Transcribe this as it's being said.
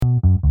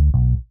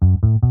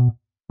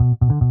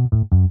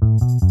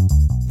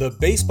The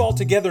Baseball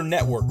Together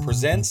Network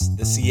presents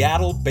the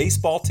Seattle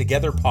Baseball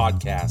Together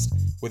podcast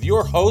with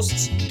your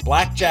hosts,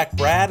 Blackjack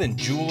Brad and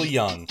Julie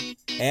Young.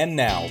 And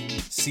now,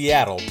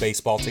 Seattle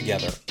Baseball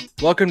Together.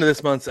 Welcome to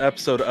this month's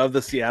episode of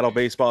the Seattle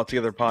Baseball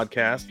Together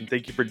podcast, and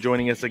thank you for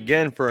joining us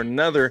again for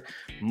another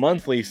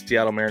monthly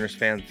Seattle Mariners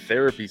fan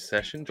therapy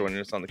session. Joining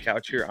us on the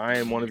couch here, I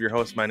am one of your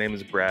hosts. My name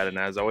is Brad, and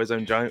as always,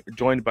 I'm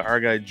joined by our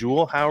guy,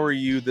 Jewel. How are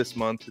you this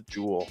month,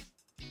 Jewel?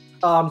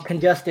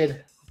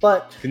 Congested,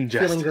 but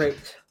feeling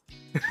great.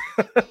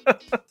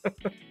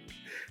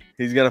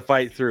 He's gonna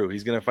fight through.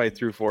 He's gonna fight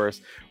through for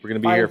us. We're gonna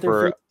be here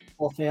for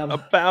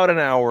about an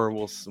hour.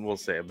 We'll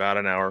say about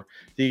an hour.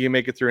 Think you can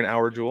make it through an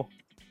hour, Jewel?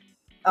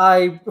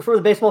 I prefer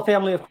the baseball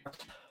family, of course.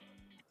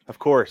 Of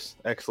course.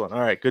 Excellent. All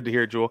right. Good to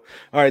hear, Jewel.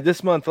 All right.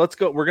 This month, let's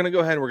go. We're going to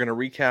go ahead and we're going to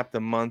recap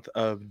the month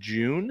of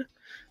June.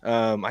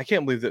 I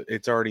can't believe that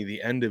it's already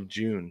the end of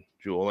June,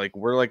 Jewel. Like,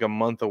 we're like a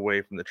month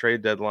away from the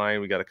trade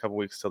deadline. We got a couple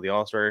weeks till the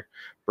All-Star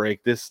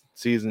break. This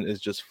season is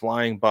just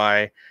flying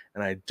by,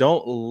 and I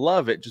don't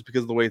love it just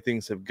because of the way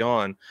things have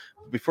gone.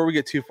 Before we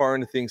get too far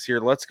into things here,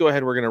 let's go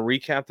ahead. We're going to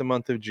recap the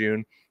month of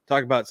June.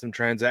 Talk about some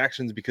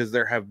transactions because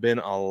there have been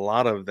a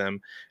lot of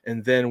them,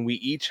 and then we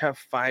each have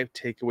 5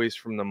 takeaways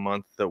from the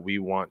month that we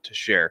want to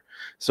share.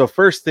 So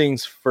first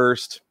things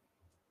first,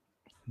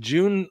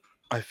 June,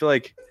 I feel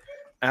like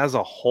as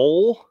a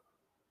whole,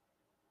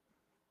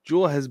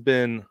 Jewel has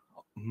been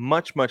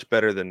much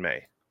better than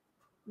May.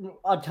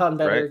 A ton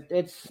better. Right?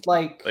 It's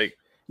like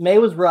May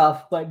was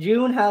rough, but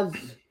June has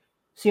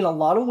seen a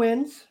lot of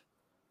wins,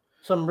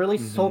 some really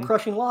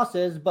soul-crushing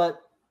losses,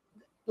 but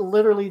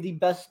literally the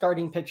best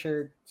starting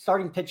pitching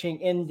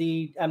in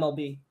the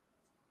MLB.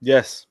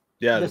 Yes.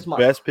 Yeah, the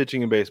best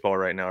pitching in baseball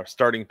right now, or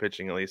starting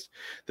pitching at least.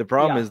 The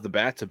problem is the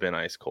bats have been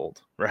ice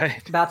cold,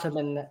 right? Bats have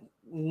been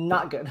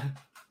not good.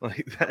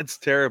 Like, that's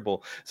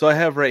terrible. So I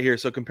have right here,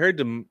 so compared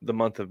to the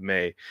month of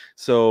May,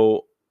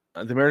 so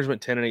the Mariners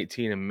went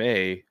 10-18 in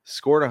May,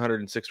 scored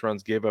 106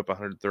 runs, gave up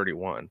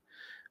 131.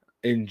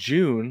 In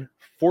June,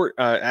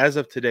 as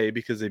of today,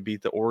 because they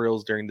beat the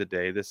Orioles during the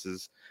day,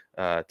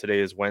 today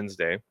is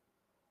Wednesday,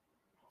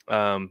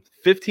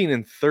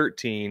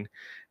 15-13,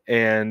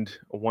 and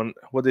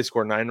what they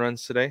score 9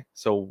 runs today,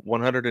 so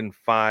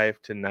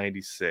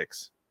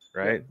 105-96,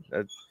 right?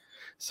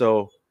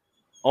 So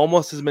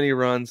almost as many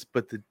runs,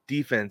 but the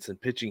defense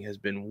and pitching has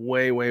been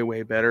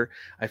way better.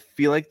 I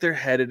feel like they're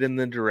headed in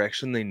the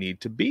direction they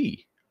need to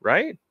be,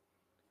 right?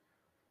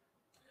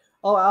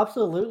 Oh,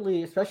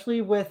 absolutely,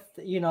 especially with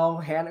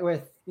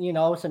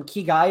some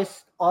key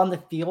guys on the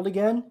field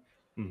again.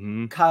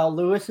 Kyle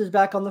Lewis is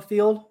back on the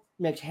field.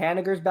 Mitch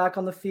Haniger's back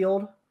on the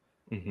field.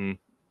 I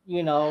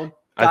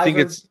think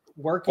it's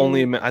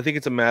working. I think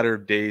it's a matter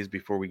of days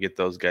before we get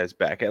those guys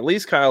back. At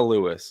least Kyle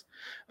Lewis.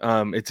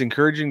 It's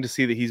encouraging to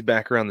see that he's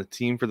back around the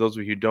team. For those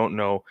of you who don't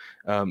know,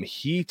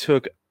 he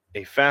took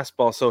a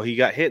fastball, so he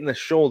got hit in the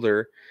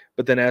shoulder,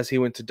 but then as he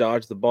went to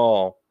dodge the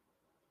ball,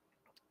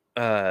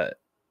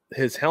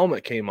 his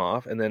helmet came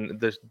off, and then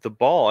the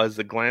ball, as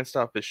it glanced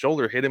off his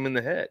shoulder, hit him in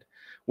the head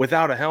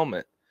without a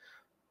helmet.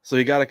 So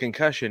he got a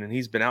concussion, and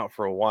he's been out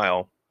for a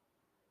while.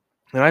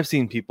 And I've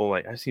seen people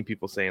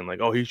saying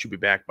like, "Oh, he should be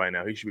back by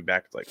now. He should be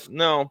back." It's like,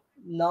 no,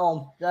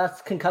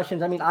 that's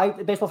concussions. I mean,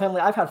 baseball family,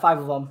 I've had 5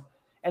 of them,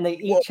 and they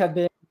each have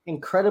been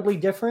incredibly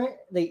different.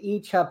 They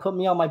each have put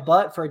me on my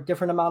butt for a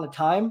different amount of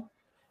time.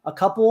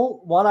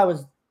 One I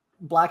was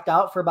blacked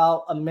out for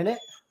about a minute,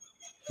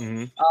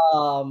 and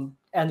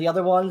the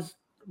other ones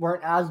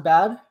weren't as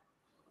bad.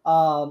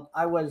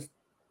 I was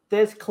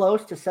this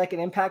close to second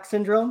impact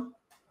syndrome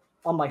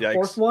on my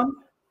fourth one.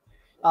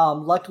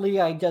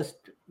 Luckily, I just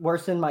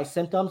worsened my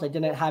symptoms. I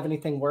didn't have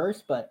anything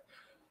worse, but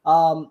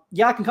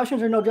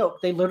concussions are no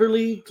joke. They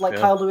literally,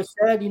 Kyle Lewis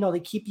said, they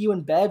keep you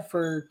in bed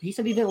he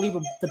said he didn't leave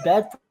the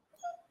bed for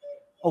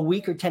a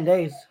week or 10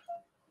 days.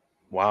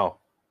 Wow.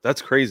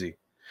 That's crazy.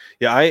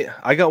 Yeah.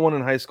 I got one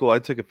in high school. I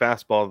took a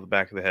fastball to the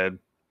back of the head,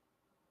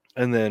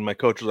 and then my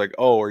coach was like,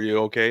 "Oh, are you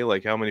okay?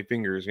 Like, how many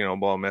fingers,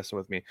 while messing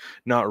with me,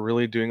 not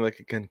really doing like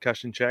a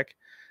concussion check."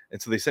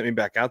 And so they sent me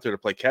back out there to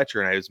play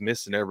catcher, and I was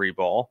missing every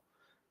ball.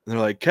 And they're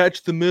like,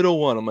 "Catch the middle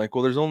one." I'm like,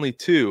 "Well, there's only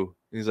 2."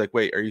 And he's like,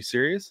 "Wait, are you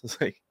serious?" It's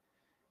like,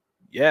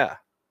 "Yeah."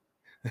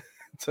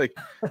 It's like,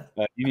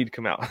 you need to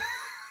come out.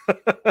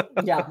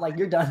 Yeah, like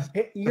you're done.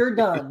 You're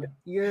done.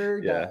 You're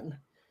done.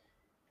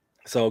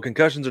 So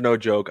concussions are no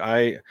joke.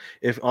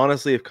 If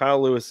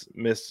Kyle Lewis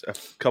missed a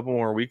couple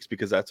more weeks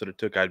because that's what it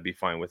took, I'd be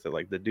fine with it.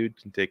 Like, the dude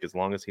can take as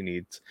long as he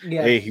needs.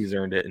 Yes. A, he's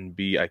earned it, and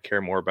B, I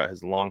care more about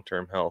his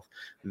long-term health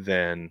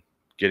than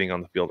getting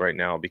on the field right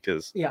now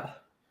because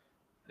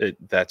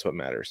that's what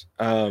matters.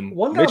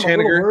 One guy I'm a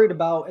little worried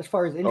about as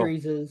far as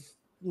injuries is,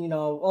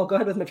 go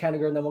ahead with Mitch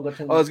Haniger, and then we'll go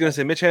to. I was going to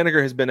say Mitch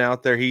Haniger has been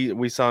out there.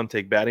 We saw him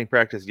take batting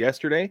practice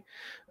yesterday.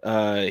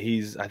 I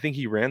think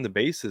he ran the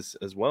bases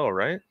as well,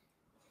 right?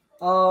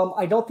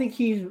 I don't think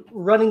he's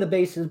running the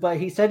bases, but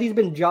he said he's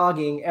been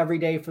jogging every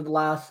day for the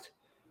last,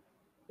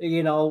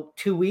 2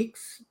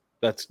 weeks.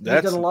 He's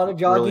done a lot of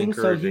jogging,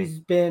 so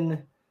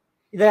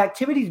the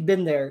activity's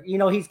been there.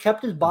 He's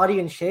kept his body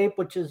in shape,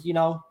 which is,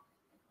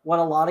 what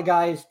a lot of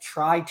guys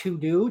try to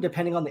do,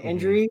 depending on the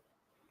injury.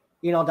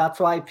 That's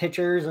why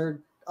pitchers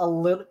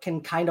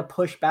can kind of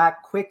push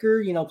back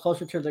quicker,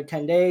 closer to their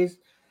 10 days.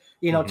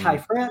 Ty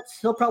France,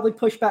 he'll probably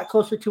push back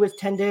closer to his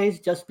 10 days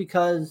just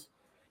because,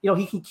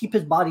 he can keep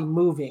his body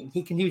moving.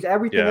 He can use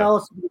everything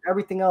else,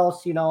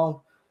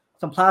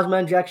 some plasma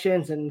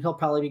injections, and he'll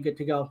probably be good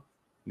to go.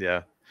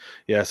 Yeah.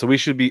 Yeah. So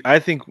I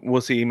think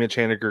we'll see Mitch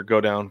Haniger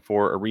go down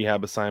for a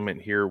rehab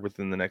assignment here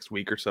within the next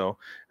week or so.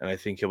 And I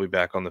think he'll be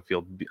back on the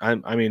field.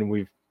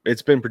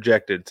 It's been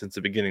projected since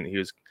the beginning that he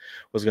was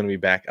going to be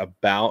back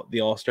about the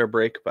All-Star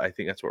break, but I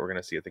think that's what we're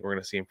going to see. I think we're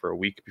going to see him for a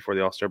week before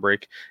the All-Star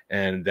break,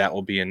 and that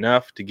will be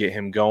enough to get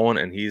him going,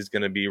 and he's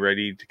going to be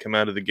ready to come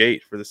out of the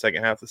gate for the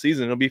second half of the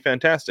season. It'll be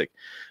fantastic.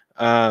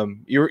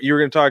 You were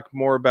going to talk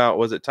more about,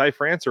 was it Ty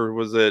France or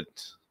was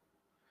it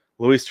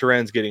Luis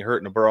Torrens getting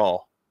hurt in a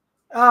brawl?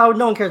 Oh,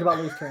 no one cares about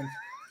Luis Torrens.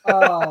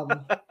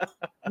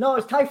 No,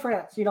 it's Ty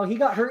France. He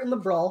got hurt in the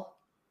brawl.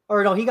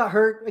 Or no, he got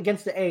hurt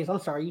against the A's. I'm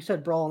sorry, you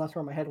said brawl, and that's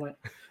where my head went.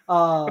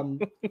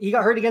 He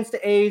got hurt against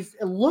the A's.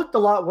 It looked a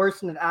lot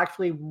worse than it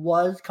actually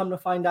was, come to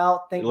find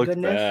out. Thank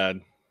goodness.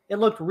 Bad. It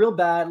looked real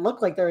bad. It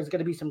looked like there was going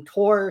to be some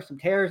tears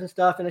and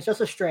stuff, and it's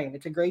just a strain.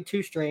 It's a grade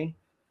 2 strain,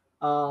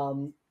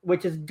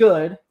 which is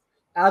good.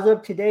 As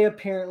of today,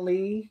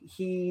 apparently,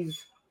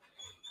 he's,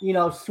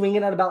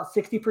 swinging at about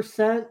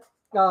 60%,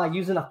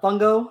 using a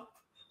fungo.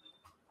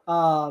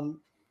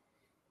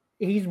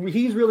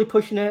 He's really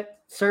pushing it.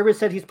 Service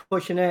said he's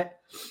pushing it.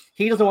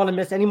 He doesn't want to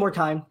miss any more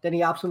time than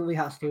he absolutely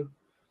has to.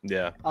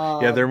 Yeah.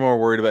 They're more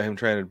worried about him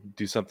trying to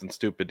do something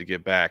stupid to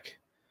get back.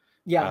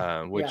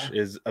 Which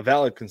is a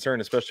valid concern,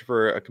 especially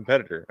for a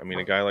competitor. I mean,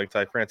 a guy like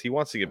Ty France, he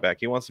wants to get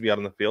back. He wants to be out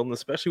on the field, and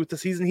especially with the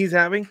season he's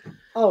having. He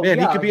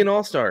could be an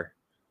all-star.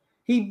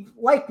 He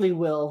likely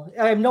will.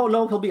 I don't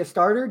know if he'll be a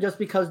starter just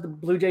because the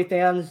Blue Jay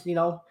fans,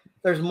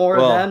 there's more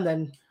of them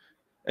than...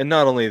 And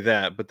not only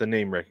that, but the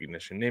name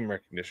recognition. Name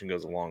recognition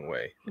goes a long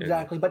way.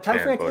 Exactly. But Ty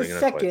France is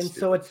second,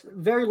 so it's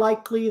very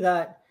likely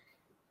that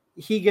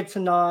he gets a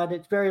nod.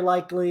 It's very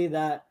likely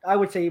that I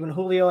would say even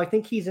Julio. I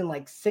think he's in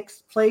like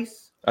 6th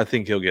place. I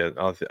think he'll get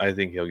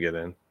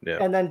in. Yeah.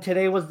 And then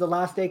today was the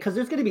last day because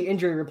there's going to be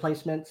injury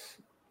replacements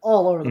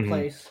all over the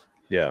place.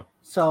 Yeah.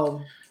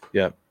 So.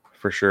 Yeah,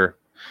 for sure.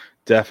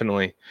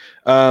 Definitely.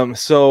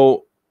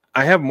 So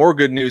I have more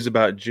good news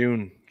about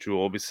June,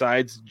 Jewel.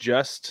 Besides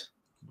just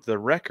the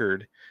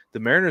record, the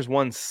Mariners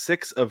won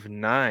 6 of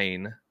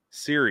 9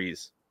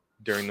 series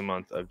during the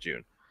month of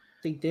June.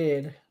 They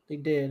did.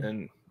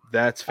 And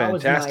that's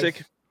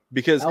fantastic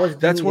because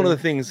that's one of the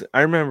things I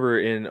remember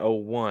in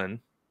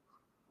 2001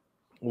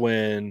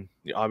 when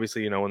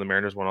obviously, when the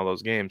Mariners won all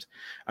those games.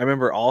 I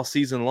remember all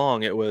season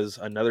long it was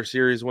another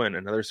series win.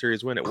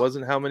 It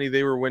wasn't how many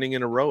they were winning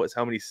in a row, it's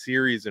how many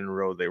series in a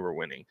row they were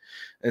winning.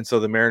 And so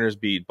the Mariners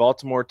beat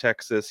Baltimore,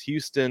 Texas,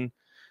 Houston,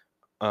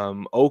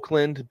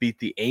 Oakland, beat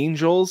the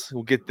Angels.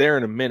 We'll get there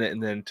in a minute,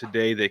 and then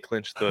today they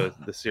clinched the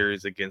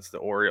series against the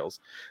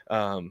Orioles.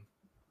 That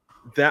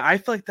I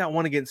feel like that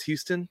one against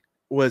Houston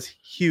was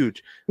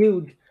huge.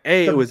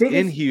 It was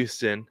in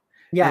Houston,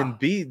 and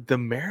B, the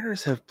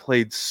Mariners have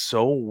played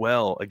so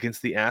well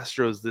against the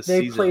Astros this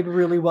season. They played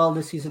really well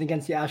this season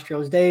against the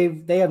Astros.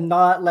 They have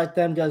not let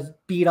them just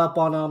beat up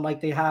on them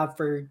like they have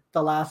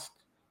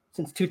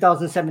since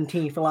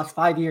 2017 for the last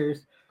 5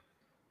 years.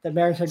 The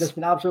Mariners have just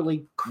been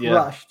absolutely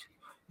crushed. Yeah.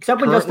 Except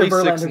when Justin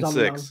Verlander's on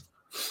the mound.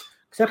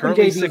 Except when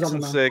JV's on the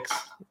mound.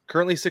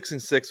 Currently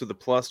 6-6 with a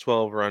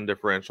 +12 run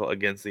differential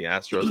against the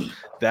Astros.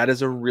 That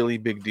is a really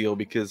big deal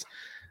because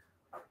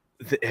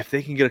if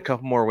they can get a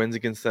couple more wins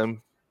against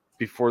them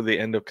before the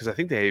end of, because I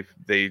think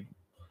they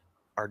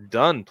are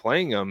done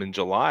playing them in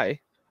July.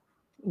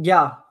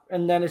 Yeah,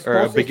 and then it's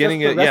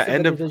beginning of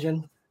end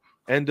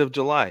of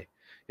July.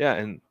 Yeah,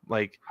 and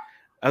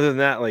other than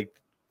that,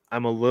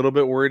 I'm a little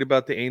bit worried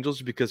about the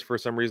Angels because for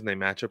some reason they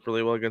match up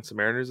really well against the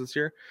Mariners this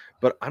year.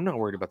 But I'm not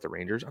worried about the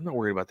Rangers. I'm not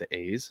worried about the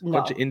A's. A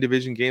bunch of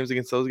in-division games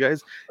against those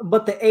guys.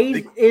 But the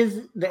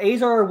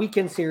A's are our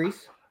weekend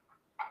series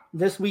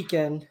this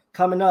weekend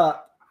coming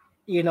up.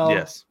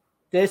 Yes.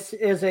 This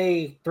is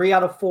a 3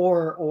 out of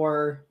 4,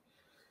 or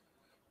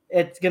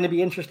it's going to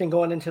be interesting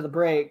going into the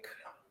break.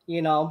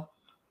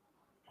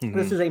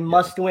 This is a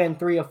must-win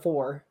 3 of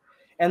 4,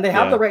 and they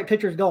have the right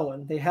pitchers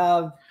going. They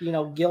have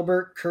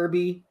Gilbert,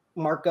 Kirby,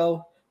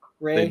 Marco,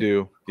 Ray. They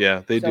do.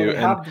 Yeah, they do.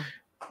 And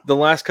the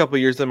last couple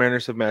of years, the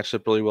Mariners have matched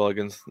up really well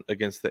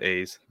against the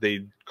A's.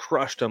 They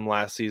crushed them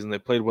last season. They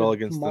played well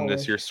against them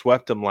this year,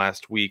 swept them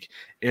last week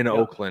in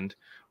Oakland,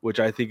 which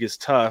I think is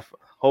tough.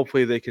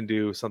 Hopefully they can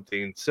do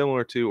something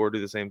similar to or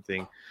do the same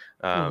thing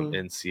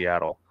in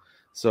Seattle.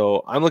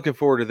 So I'm looking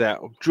forward to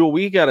that. Jewel,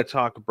 we got to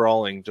talk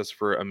brawling just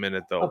for a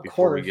minute, though,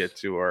 before we get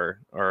to our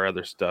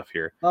other stuff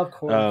here. Of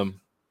course.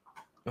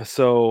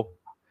 So,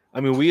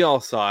 we all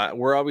saw it.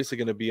 We're obviously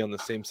going to be on the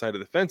same side of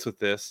the fence with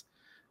this.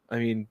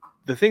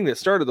 The thing that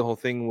started the whole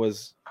thing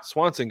was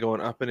Swanson going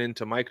up and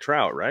into Mike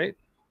Trout, right?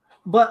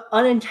 But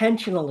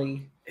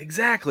unintentionally.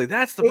 Exactly.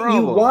 That's the problem.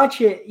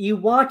 You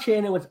watch it,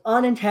 and it was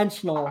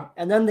unintentional.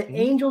 And then the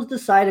Angels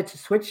decided to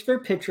switch their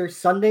pitcher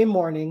Sunday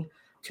morning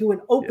to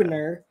an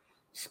opener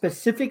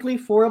specifically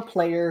for a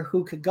player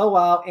who could go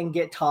out and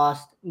get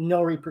tossed,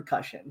 no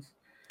repercussions.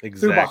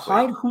 Exactly. Threw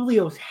behind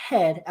Julio's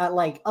head at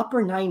like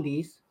upper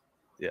 90s.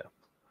 Yeah.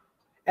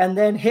 And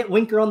then hit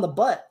Winker on the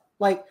butt.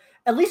 Like,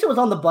 at least it was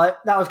on the butt.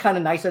 That was kind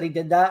of nice that he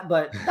did that,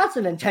 but that's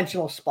an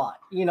intentional spot,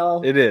 you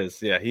know? It is.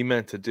 Yeah, he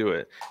meant to do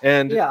it.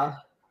 And yeah.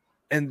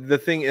 And the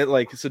thing,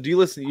 so do you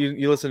listen?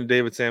 You listen to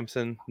David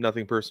Sampson?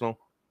 Nothing Personal.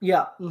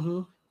 Yeah.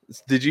 Mm-hmm.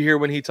 Did you hear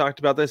when he talked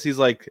about this? He's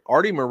like,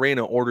 Artie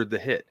Moreno ordered the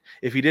hit.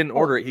 If he didn't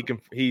order it,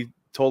 he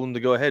told him to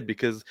go ahead,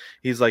 because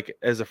he's like,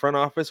 as a front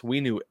office, we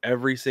knew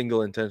every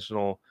single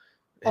intentional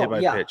hit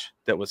by pitch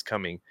that was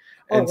coming,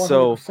 and 100%.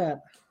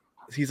 So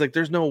he's like,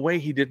 there's no way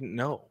he didn't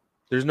know.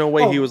 There's no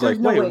way he was like,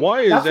 wait,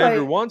 why is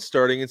Andrew Wantz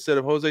starting instead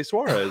of Jose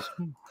Suarez?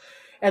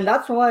 And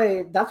that's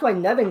why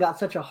Nevin got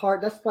such a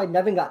hard. That's why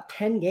Nevin got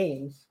 10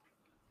 games.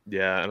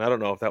 Yeah, and I don't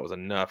know if that was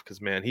enough, because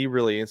man, he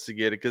really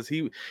instigated, because he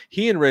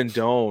and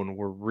Rendon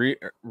were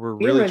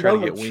really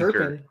trying to get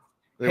Winker.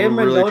 They were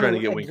really trying to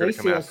get Winker to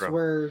come after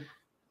him.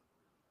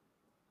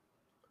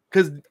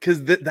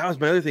 Because that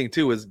was my other thing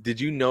too. Was, did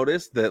you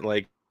notice that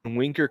like when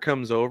Winker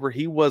comes over,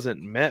 he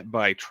wasn't met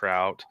by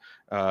Trout.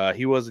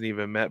 He wasn't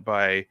even met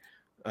by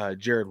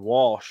Jared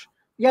Walsh.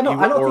 Yeah, no,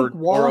 I don't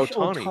think Walsh,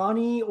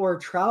 Ohtani, or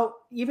Trout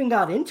even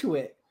got into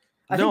it.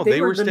 I think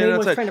they were standing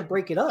outside trying to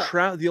break it up.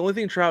 Trout, the only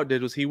thing Trout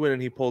did was he went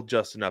and he pulled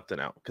Justin Upton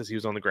out because he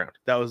was on the ground.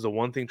 That was the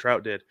one thing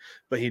Trout did,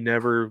 but he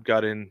never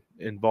got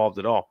involved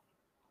at all.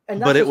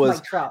 And but it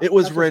was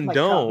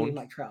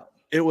Rendon.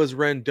 It was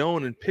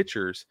Rendon and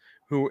pitchers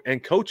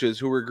and coaches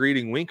who were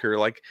greeting Winker,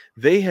 like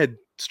they had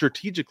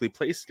strategically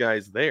placed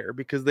guys there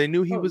because they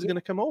knew he was going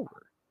to come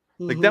over.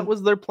 Mm-hmm. Like that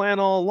was their plan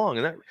all along,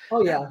 and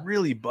that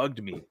really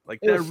bugged me. Like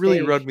that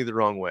really rubbed me the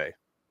wrong way.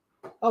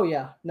 Oh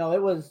yeah, no,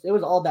 it was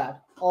all bad.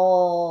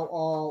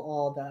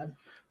 All bad.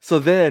 So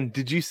then,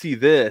 did you see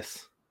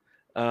this?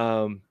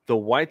 The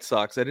White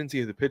Sox, I didn't see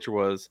who the pitcher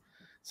was.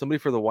 Somebody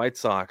for the White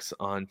Sox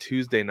on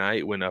Tuesday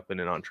night went up and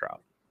in on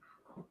Trout.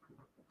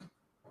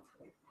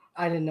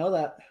 I didn't know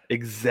that.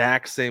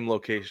 Exact same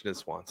location as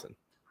Swanson.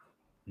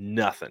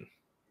 Nothing.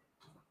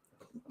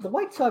 The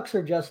White Sox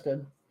are just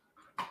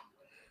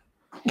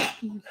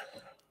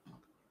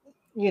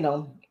you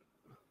know,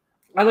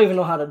 I don't even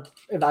know how to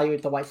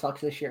evaluate the White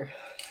Sox this year.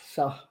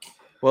 So,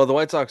 well, the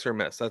White Sox are a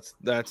mess.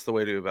 That's the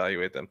way to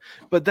evaluate them.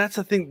 But that's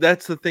the thing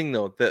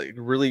though that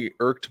really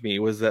irked me,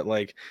 was that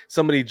like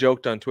somebody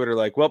joked on Twitter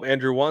like, "Well,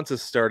 Andrew Wantz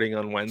is starting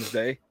on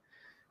Wednesday,"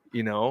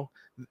 you know.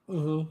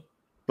 Mm-hmm.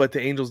 But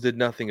the Angels did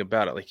nothing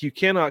about it. Like, you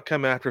cannot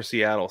come after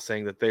Seattle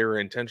saying that they were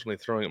intentionally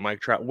throwing at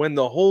Mike Trout when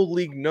the whole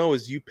league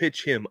knows you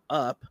pitch him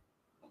up,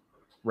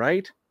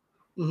 right?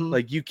 Mm-hmm.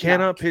 Like, you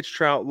cannot pitch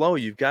Trout low.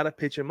 You've got to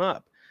pitch him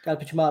up. Got to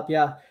pitch him up,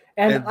 yeah.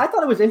 And I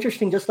thought it was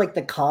interesting, just like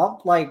the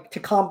comp, like to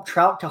comp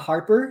Trout to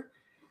Harper.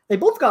 They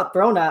both got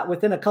thrown at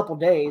within a couple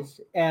days,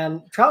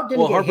 and Trout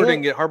didn't get hit.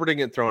 Harper didn't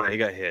get thrown at. He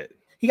got hit.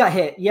 He got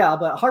hit, yeah.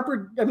 But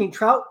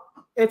Trout,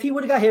 if he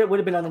would have got hit, it would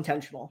have been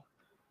unintentional.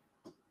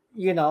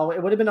 You know,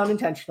 it would have been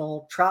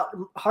unintentional.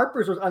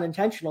 Harper's was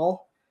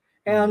unintentional,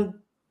 and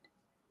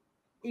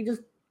he just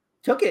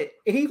took it.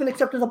 He even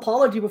accepted an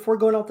apology before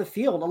going off the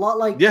field. A lot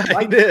like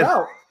he did.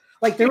 Trout.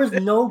 Like, there was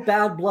no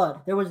bad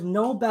blood. There was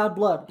no bad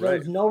blood. There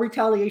was no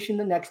retaliation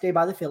the next day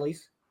by the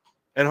Phillies.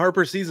 And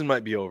Harper's season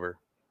might be over.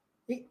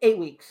 8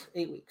 weeks.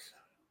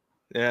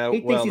 Yeah,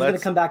 he thinks he's going to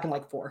come back in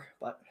like 4,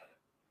 but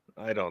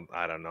I don't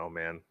know,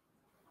 man.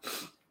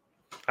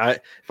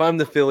 If I'm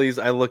the Phillies,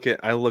 I look at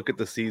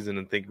the season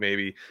and think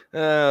maybe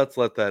let's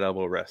let that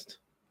elbow rest.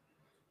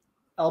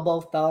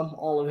 Elbow, thumb,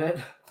 all of it.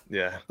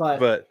 Yeah,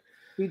 but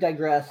we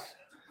digress.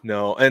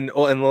 No, and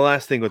the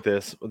last thing with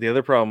this, the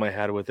other problem I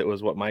had with it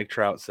was what Mike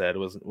Trout said,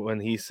 was when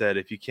he said,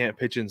 if you can't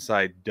pitch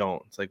inside,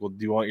 don't. It's like, well,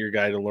 do you want your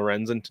guy to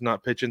Lorenzen to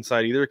not pitch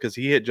inside either? Because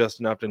he hit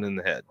Justin Upton in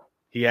the head.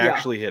 He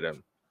actually hit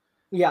him.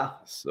 Yeah.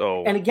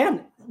 So, and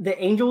again, the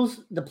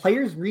Angels, the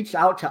players reached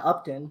out to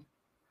Upton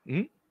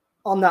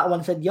on that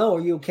one, said, "Yo,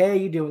 are you okay?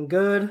 You doing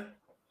good?"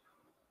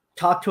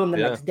 Talk to him the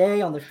next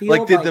day on the field.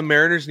 Like, did the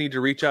Mariners need to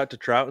reach out to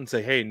Trout and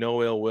say, "Hey,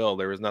 no ill will.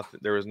 There was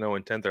no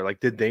intent there." Like,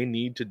 did they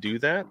need to do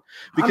that?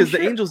 Because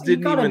the Angels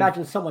didn't even.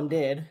 Imagine someone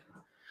did.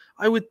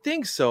 I would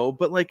think so,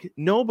 but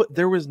but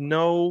there was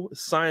no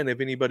sign of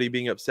anybody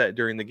being upset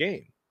during the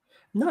game.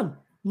 None.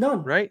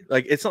 Right?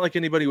 Like, it's not like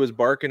anybody was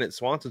barking at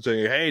Swanson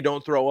saying, "Hey,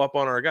 don't throw up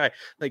on our guy."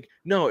 Like,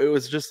 no, it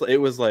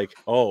was like,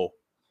 "Oh,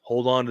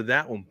 hold on to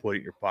that one, put it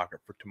in your pocket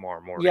for tomorrow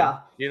morning." Yeah.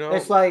 You know,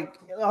 it's like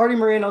Artie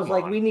Moreno's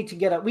like, we need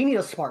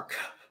a spark.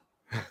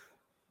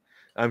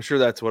 I'm sure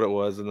that's what it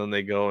was. And then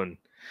they go and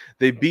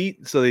they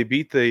beat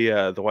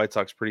the White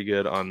Sox pretty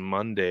good on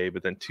Monday,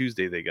 but then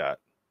Tuesday they got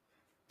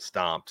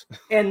stomped.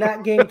 And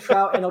that game,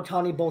 Trout and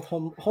Ohtani both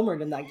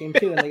homered in that game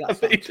too, and they got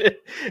stomped.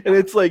 And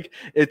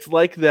it's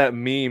like that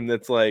meme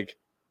that's like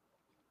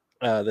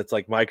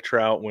Mike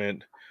Trout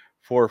went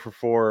 4 for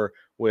 4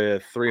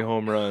 with 3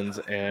 home runs,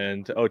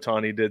 and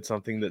Ohtani did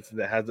something that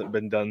hasn't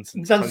been done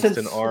since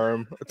Tungsten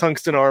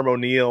Arm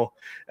O'Neal,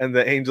 and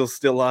the Angels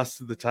still lost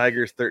to the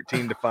Tigers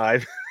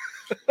 13-5.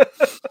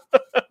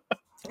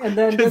 And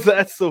then because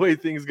that's the way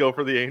things go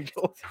for the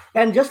Angels.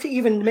 And just to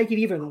even make it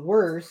even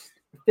worse,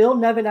 Phil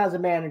Nevin as a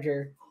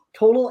manager,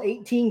 total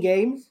 18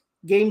 games,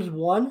 games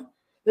won.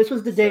 This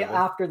was the day 7.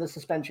 after the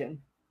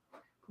suspension.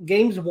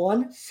 Games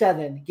won,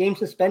 7. Games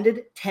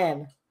suspended,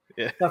 10.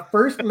 Yeah. The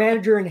first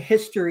manager in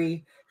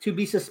history to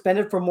be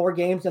suspended for more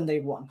games than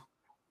they've won.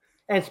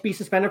 And to be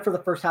suspended for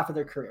the first half of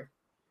their career.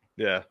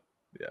 Yeah.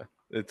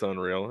 It's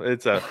unreal.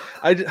 It's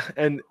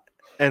and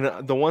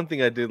the one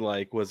thing I did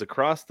like was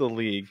across the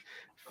league,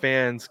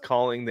 fans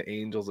calling the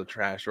Angels a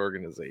trash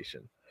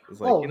organization. It's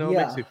like, it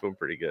makes me feel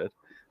pretty good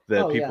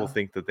that people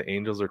think that the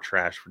Angels are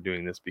trash for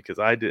doing this, because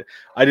I didn't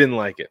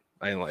like it.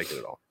 I didn't like it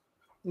at all.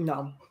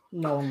 No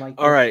one liked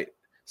it. All right.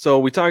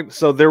 So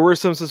there were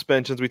some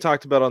suspensions we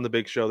talked about on the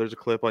big show. There's a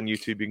clip on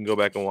YouTube. You can go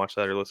back and watch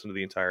that or listen to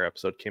the entire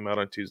episode. Came out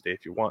on Tuesday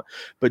if you want.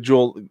 But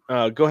Joel,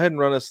 go ahead and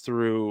run us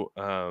through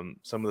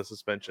some of the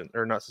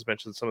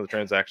some of the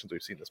transactions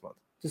we've seen this month.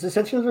 The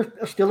suspensions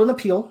are still in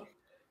appeal.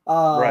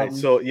 Right.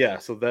 So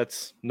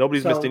that's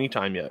nobody's missed any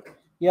time yet.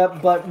 Yeah,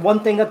 but one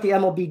thing that the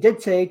MLB did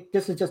say,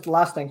 this is just the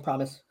last thing,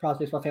 promise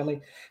baseball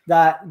family,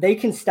 that they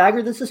can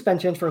stagger the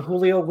suspension for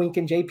Julio, Wink,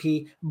 and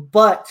JP,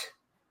 but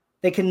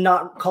they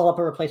cannot call up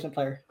a replacement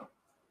player.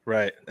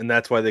 Right, and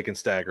that's why they can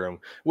stagger them,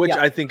 which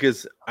I think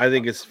is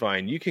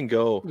fine. You can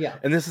go,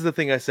 and this is the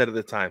thing I said at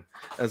the time.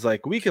 I was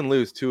like, we can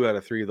lose 2 out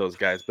of 3 of those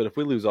guys, but if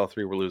we lose all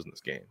 3, we're losing this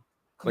game.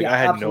 Like, I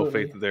had no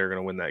faith that they were going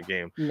to win that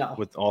game. No.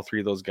 With all 3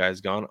 of those guys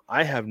gone,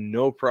 I have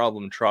no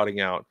problem trotting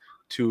out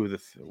 2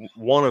 of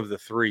one of the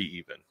 3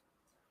 even.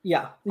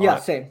 Yeah,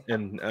 same.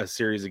 In a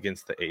series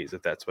against the A's,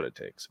 if that's what it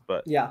takes.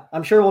 But yeah,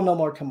 I'm sure we'll know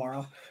more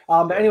tomorrow.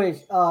 But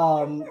anyways,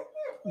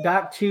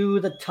 back to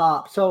the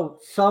top. So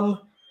some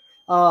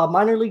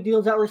minor league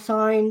deals that were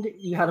signed.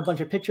 You had a bunch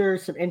of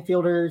pitchers, some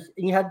infielders,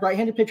 and you had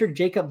right-handed pitcher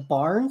Jacob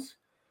Barnes,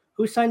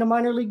 who signed a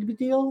minor league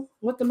deal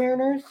with the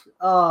Mariners.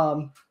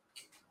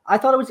 I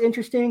thought it was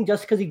interesting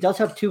just because he does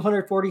have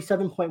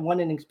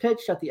 247.1 innings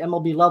pitched at the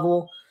MLB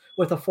level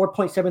with a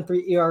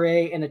 4.73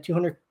 ERA and a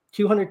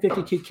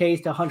 252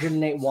 Ks to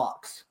 108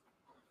 walks.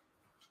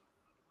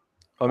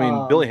 I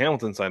mean, Billy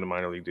Hamilton signed a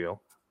minor league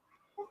deal.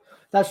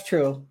 That's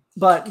true.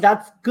 But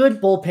that's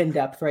good bullpen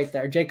depth right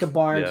there. Jacob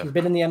Barnes, he's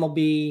been in the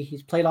MLB.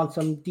 He's played on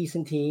some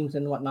decent teams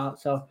and whatnot.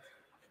 So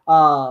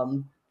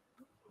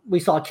we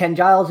saw Ken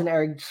Giles and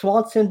Eric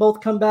Swanson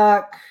both come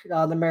back.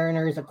 The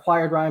Mariners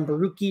acquired Ryan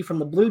Barucki from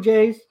the Blue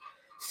Jays.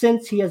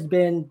 Since he has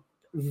been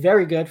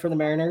very good for the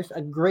Mariners.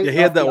 A great he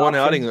had that one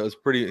outing that was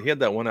pretty. He had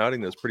that one outing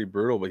that was pretty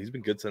brutal, but he's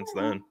been good since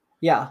then.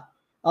 Yeah.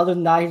 Other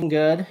than that, he's been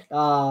good.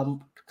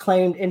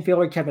 Claimed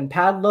infielder Kevin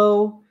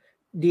Padlow.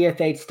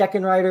 DFA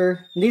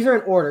Steckenrider. And these are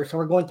in order, so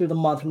we're going through the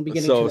month from the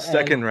beginning to the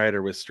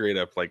Steckenrider was straight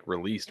up like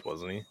released,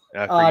 wasn't he?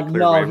 After he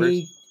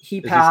waivers? he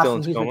passed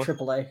and he's in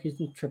AAA. He's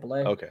in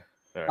AAA. Okay.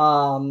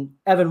 All right.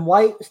 Evan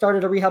White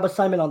started a rehab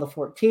assignment on the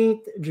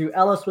 14th. Drew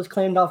Ellis was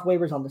claimed off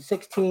waivers on the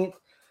 16th.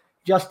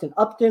 Justin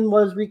Upton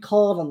was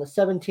recalled on the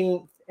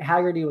 17th.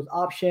 Haggerty was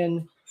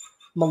optioned.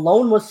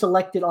 Malone was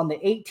selected on the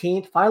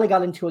 18th. Finally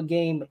got into a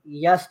game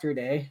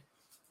yesterday.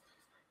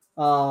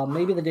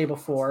 Maybe the day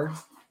before.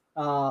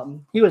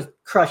 He was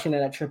crushing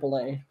it at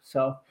AAA.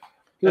 So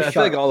I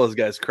feel like all those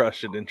guys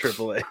crushed it in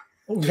AAA.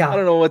 Yeah. I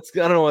don't know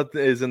what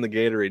is in the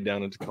Gatorade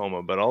down in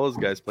Tacoma, but all those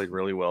guys played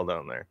really well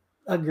down there.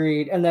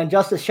 Agreed. And then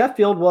Justice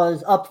Sheffield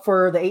was up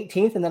for the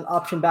 18th and then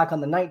optioned back on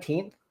the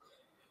 19th.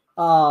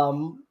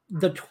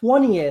 The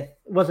 20th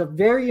was a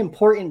very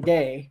important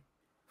day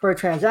for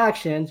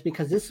transactions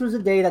because this was a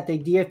day that they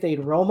DFA'd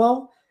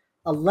Romo,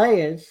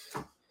 Elias,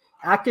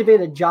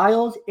 activated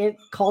Giles, it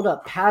called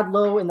up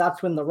Padlow, and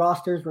that's when the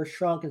rosters were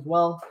shrunk as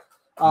well.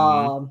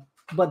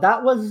 But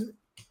that was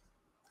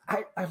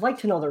I'd like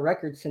to know the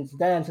record since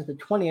then, since the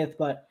 20th,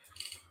 but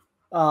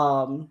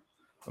I'm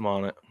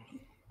on it.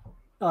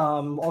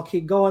 I'll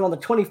keep going. On the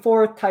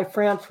 24th, Ty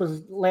France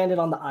was landed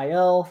on the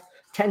IL,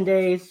 10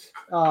 days.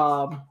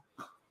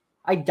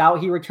 I doubt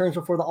he returns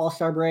before the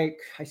All-Star break.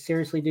 I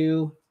seriously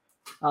do.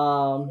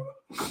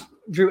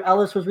 Drew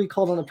Ellis was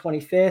recalled on the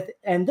 25th.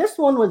 And this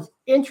one was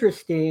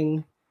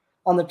interesting.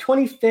 On the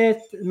 25th,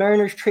 the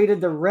Mariners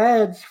traded the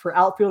Reds for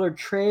outfielder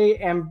Trey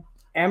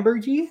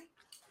Ambergy.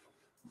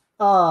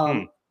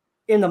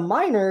 In the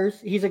minors,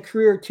 he's a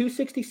career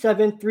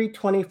 267,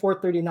 320,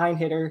 439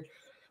 hitter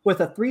with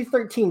a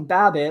 313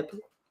 BABIP,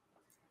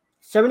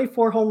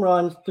 74 home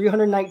runs,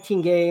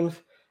 319 games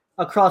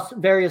across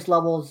various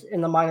levels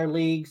in the minor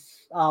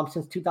leagues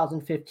since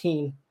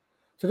 2015.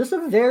 So this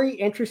is a very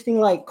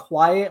interesting,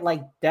 quiet,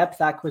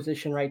 depth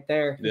acquisition right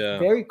there. Yeah.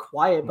 It's very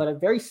quiet, but a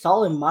very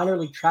solid minor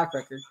league track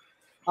record.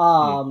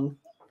 So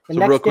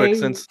real quick,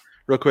 since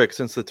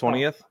the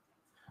 20th,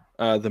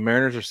 the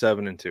Mariners are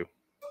 7-2.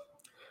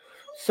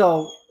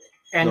 So,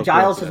 and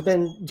Giles has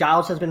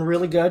been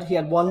really good. He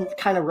had one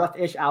kind of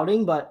rough-ish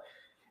outing, but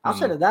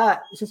outside of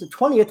that, since the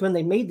 20th, when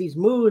they made these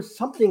moves,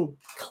 something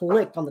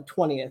clicked on the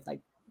 20th.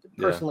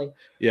 Personally,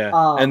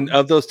 and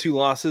of those 2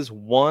 losses,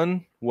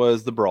 one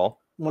was the brawl.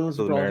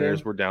 The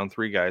Mariners were down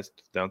 3 guys,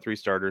 down 3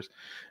 starters,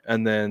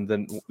 and then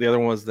the other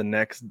one was the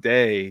next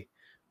day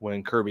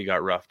when Kirby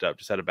got roughed up,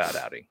 just had a bad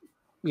outing.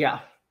 Yeah.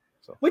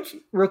 So. Which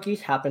rookies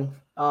happen.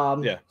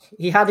 Yeah.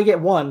 He had to get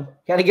one.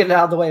 He had to get it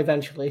out of the way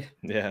eventually.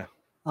 Yeah.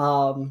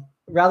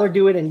 Rather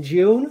do it in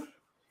June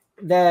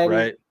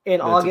than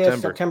in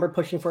August, September,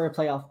 pushing for a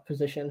playoff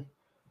position.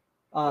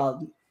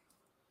 On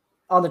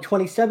the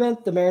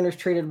 27th, the Mariners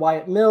traded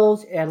Wyatt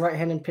Mills and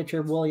right-handed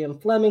pitcher William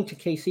Fleming to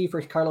KC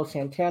for Carlos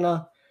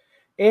Santana.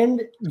 In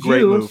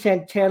June,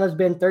 Santana's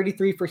been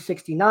 33 for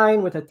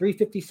 69 with a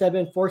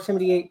 357,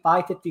 478,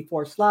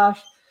 554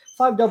 slash,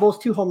 5 doubles,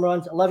 2 home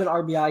runs, 11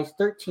 RBIs,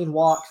 13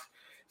 walks.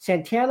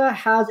 Santana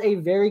has a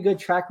very good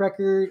track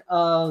record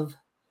of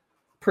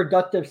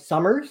productive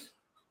summers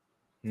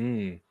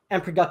and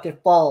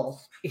productive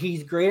falls.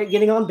 He's great at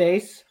getting on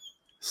base.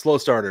 Slow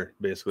starter,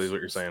 basically, is what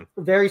you're saying.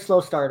 Very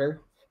slow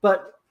starter.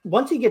 But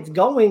once he gets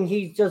going,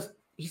 he's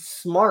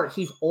smart.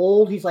 He's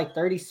old. He's like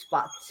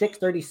 36,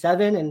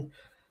 37, and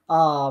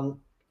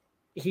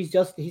he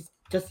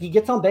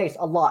gets on base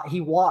a lot.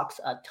 He walks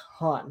a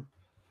ton.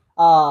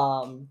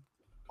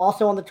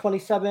 Also on the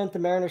 27th, the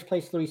Mariners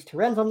placed Luis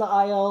Torrens on the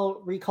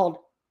IL, recalled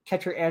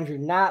catcher Andrew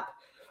Knapp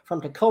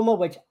from Tacoma,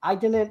 which I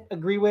didn't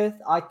agree with.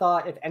 I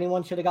thought if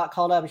anyone should have got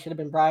called up, it should have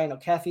been Brian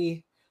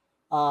O'Keefe.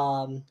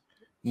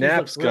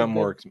 Knapp's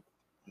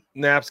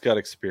got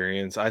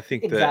experience. I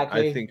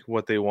think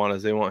what they want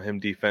is they want him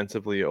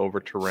defensively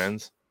over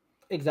Torrens.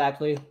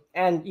 Exactly.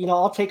 And,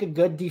 I'll take a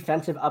good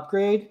defensive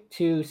upgrade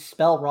to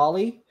spell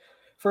Raleigh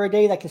for a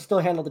day that can still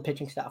handle the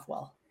pitching staff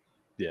well.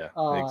 Yeah,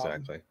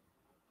 exactly.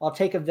 I'll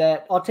take a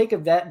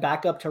vet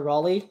back up to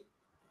Raleigh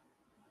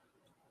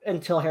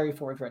until Harry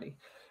Ford's ready.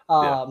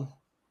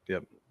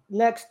 Yep.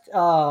 Next,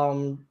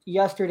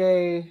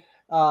 yesterday,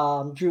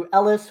 Drew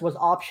Ellis was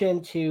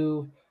optioned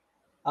to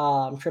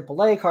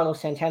AAA. Carlos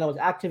Santana was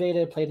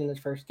activated, played in his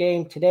first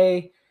game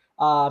today.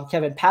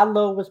 Kevin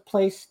Padlo was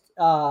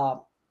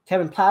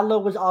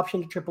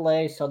optioned to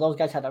AAA, so those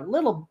guys had a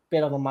little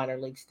bit of a minor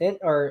league stint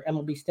or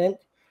MLB stint.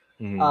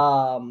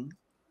 Mm-hmm.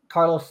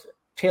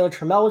 Taylor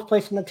Trammell was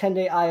placed in the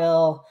 10-day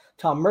IL.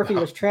 Tom Murphy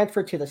was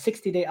transferred to the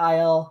 60-day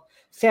IL.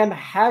 Sam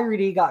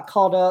Haggerty got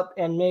called up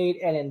and made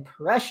an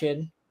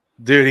impression.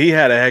 Dude, he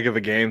had a heck of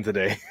a game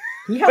today.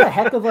 He had a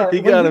heck of a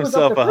he got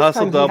himself a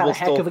hustle double,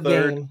 stole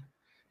third. Game.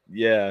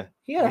 Yeah,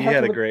 he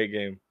had a great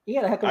game. He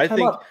had a heck of a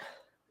time up.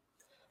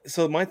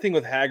 So my thing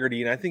with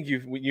Haggerty, and I think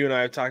you and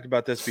I have talked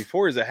about this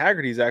before, is that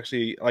Haggerty's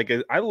actually like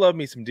I love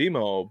me some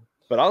Demo,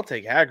 but I'll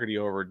take Haggerty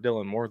over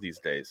Dylan Moore these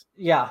days.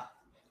 Yeah.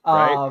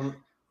 Right?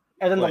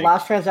 And then the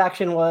last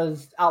transaction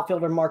was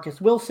outfielder Marcus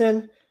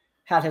Wilson,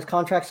 had his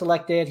contract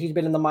selected. He's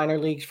been in the minor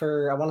leagues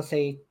for, I want to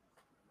say,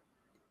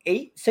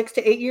 6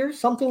 to 8 years,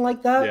 something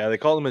like that. Yeah, they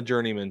called him a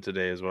journeyman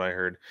today is what I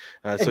heard.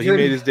 So he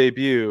made his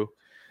debut,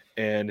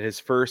 and his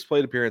first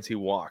plate appearance, he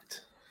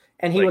walked.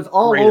 And he was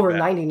all over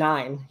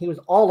 99. He was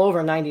all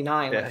over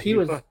 99. Yeah, he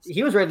was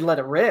ready to let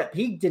it rip.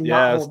 He did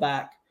not hold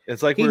back.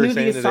 It's like he we were knew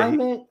saying the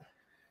assignment.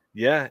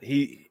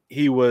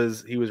 He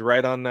was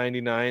right on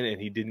 99,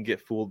 and he didn't get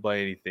fooled by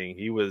anything.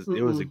 It was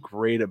a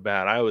great at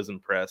bat. I was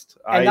impressed.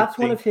 And that's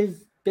one of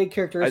his big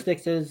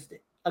characteristics is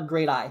a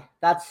great eye.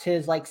 That's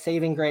his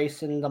saving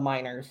grace in the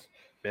minors.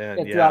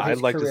 Man, yeah,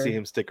 I'd like to see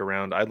him stick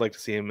around. I'd like to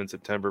see him in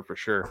September for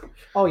sure.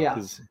 Oh yeah,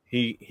 because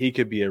he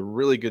could be a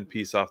really good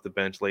piece off the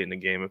bench late in the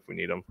game if we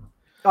need him.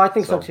 Oh, I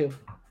think so too.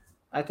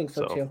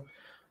 Too.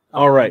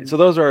 All right, so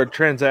those are our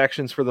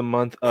transactions for the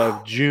month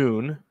of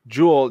June.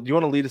 Jewel, do you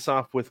want to lead us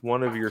off with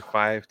one of your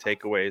 5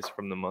 takeaways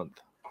from the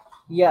month?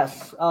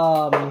 Yes.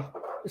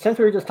 Since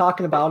we were just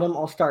talking about him,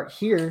 I'll start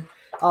here.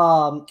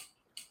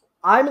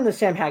 I'm in the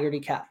Sam Haggerty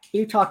cap.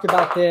 You talked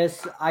about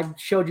this. I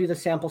showed you the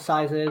sample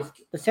sizes.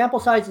 The sample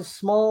size is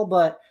small,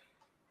 but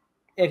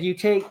if you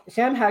take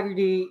Sam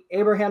Haggerty,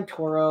 Abraham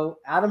Toro,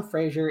 Adam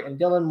Frazier, and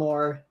Dylan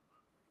Moore,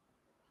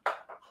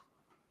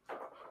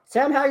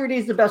 Sam Haggerty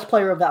is the best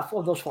player of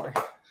those 4.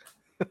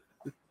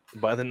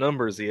 By the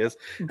numbers, he is.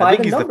 I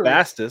think he's the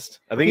fastest.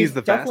 I think he's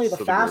the definitely fastest.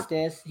 The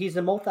fastest. He's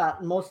the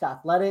most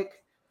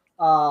athletic.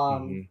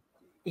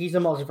 He's the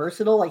most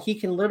versatile. He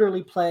can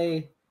literally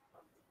play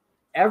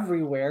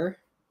everywhere.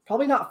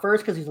 Probably not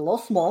first because he's a little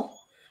small.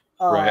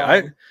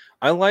 Right.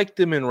 I liked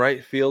him in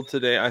right field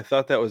today. I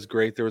thought that was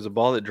great. There was a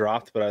ball that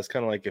dropped, but I was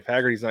kind of like, if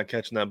Haggerty's not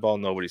catching that ball,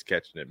 nobody's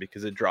catching it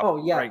because it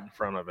dropped right in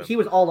front of him. He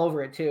was all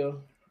over it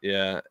too.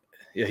 Yeah.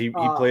 Yeah, he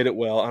played it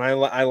well, and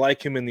I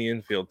like him in the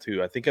infield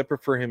too. I think I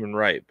prefer him in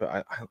right,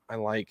 but I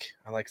like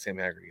Sam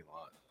Haggerty a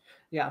lot.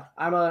 Yeah,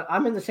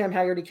 I'm in the Sam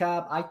Haggerty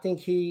cap. I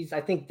think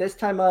this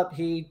time up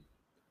he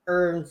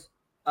earns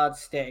a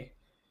stay.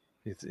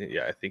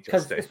 I think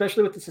because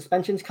especially with the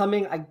suspensions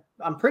coming,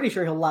 I'm pretty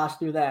sure he'll last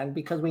through then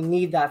because we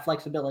need that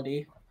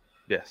flexibility.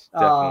 Yes,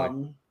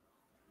 definitely.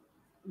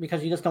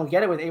 Because you just don't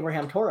get it with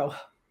Abraham Toro.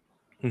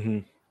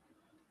 Mm-hmm.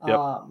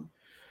 Yep.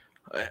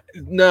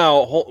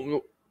 Now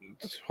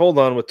hold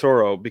on with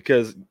Toro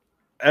because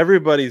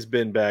everybody's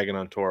been bagging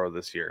on Toro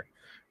this year,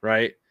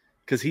 right?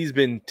 Because he's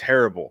been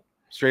terrible,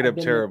 straight up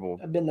terrible.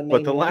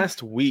 But the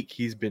last week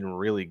he's been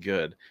really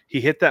good.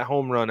 He hit that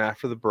home run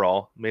after the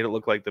brawl, made it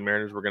look like the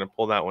Mariners were going to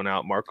pull that one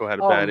out. Marco had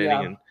a bad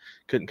inning and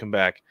couldn't come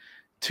back.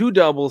 2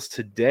 doubles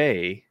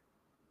today,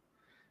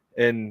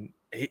 and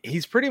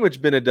he's pretty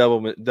much been a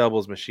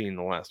doubles machine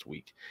the last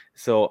week.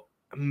 So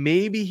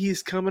maybe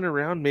he's coming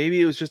around.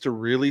 Maybe it was just a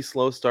really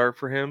slow start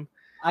for him.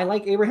 I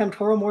like Abraham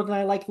Toro more than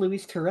I like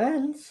Luis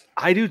Torrens.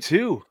 I do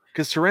too,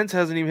 because Torrens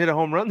hasn't even hit a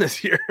home run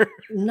this year.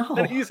 No.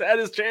 And he's had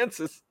his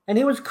chances. And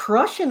he was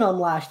crushing them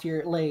last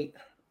year late.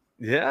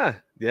 Yeah.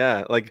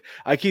 Like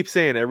I keep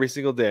saying every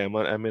single day,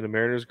 I'm in a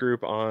Mariners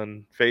group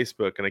on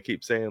Facebook, and I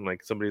keep saying,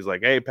 like, somebody's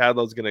like, "Hey,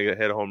 Padlo's gonna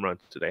hit a home run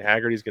today.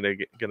 Haggerty's gonna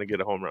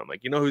get a home run."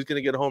 Like, you know who's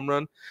gonna get a home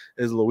run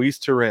is Luis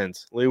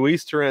Torrens.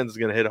 Luis Torrens is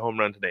gonna hit a home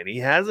run today, and he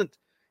hasn't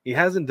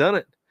done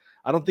it.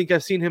 I don't think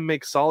I've seen him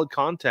make solid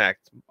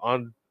contact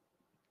on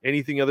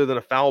anything other than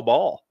a foul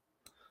ball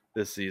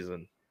this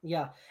season.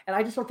 Yeah, and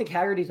I just don't think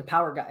Haggerty's a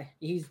power guy.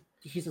 He's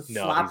a slapper.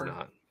 No, he's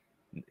not.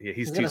 Yeah,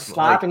 he's too gonna small.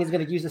 slap, and he's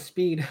gonna use the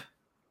speed.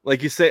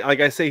 Like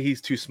I say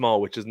he's too small,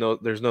 which is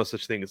there's no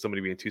such thing as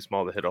somebody being too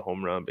small to hit a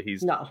home run, but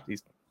he's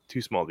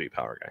too small to be a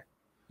power guy.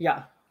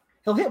 Yeah.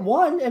 He'll hit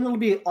one and it'll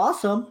be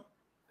awesome.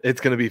 It's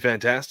gonna be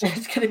fantastic.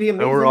 It's gonna be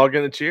amazing. And we're all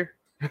gonna cheer.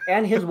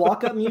 And his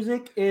walk-up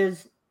music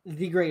is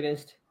the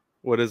greatest.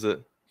 What is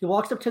it? He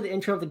walks up to the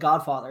intro of The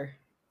Godfather.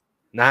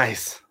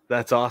 Nice.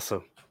 That's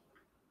awesome.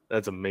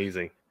 That's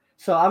amazing.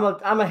 So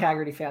I'm a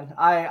Haggerty fan.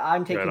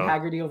 I'm taking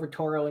Haggerty over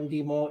Toro and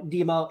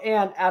Demo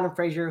and Adam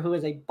Frazier, who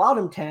is a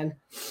bottom 10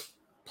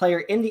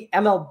 player in the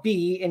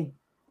MLB in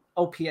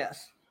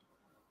OPS.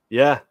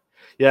 Yeah.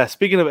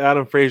 Speaking of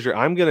Adam Frazier,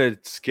 I'm gonna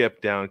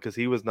skip down because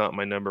he was not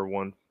my number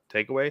one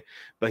takeaway,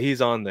 but he's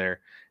on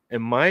there.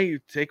 And my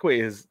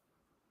takeaway is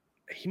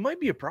he might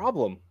be a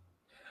problem.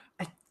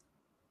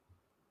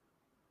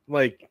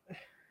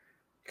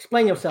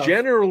 Explain yourself.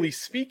 Generally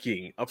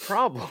speaking, a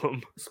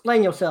problem.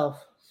 Explain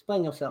yourself.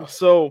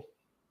 So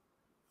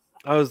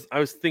I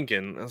was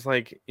thinking, I was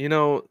like,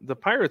 the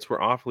Pirates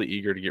were awfully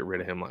eager to get rid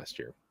of him last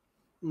year.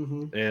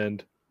 Mm-hmm.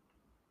 And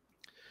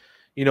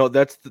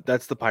that's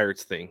the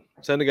Pirates thing.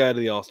 Send a guy to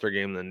the All-Star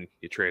game, then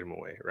you trade him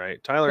away,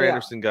 right? Tyler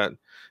Anderson got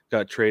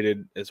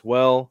traded as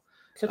well.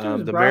 Except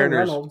for Brian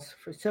Reynolds.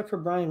 Except for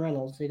Brian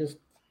Reynolds, they just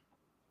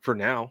for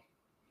now.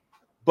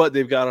 But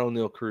they've got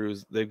O'Neal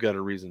Cruz. They've got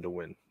a reason to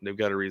win. They've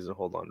got a reason to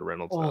hold on to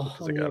Reynolds now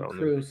because they got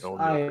O'Neal Cruz,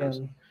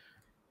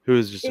 who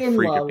is just a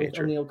freak of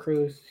nature. O'Neal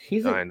Cruz.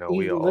 He's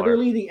we all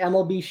literally are. The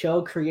MLB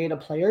show Create a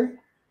Player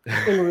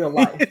in real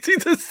life.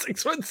 He's a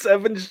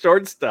 6'7"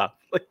 shortstop.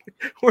 Like,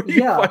 where do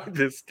you find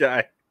this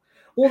guy?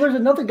 Well, there's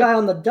another guy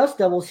on the Dust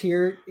Devils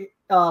here,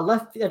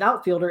 an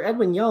outfielder,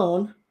 Edwin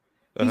Yon.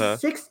 He's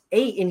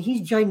 6'8", and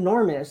he's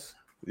ginormous.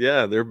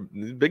 Yeah, they're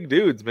big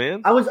dudes,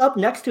 man. I was up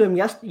next to him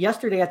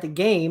yesterday at the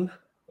game.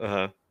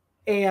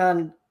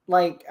 And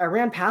like I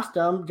ran past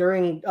him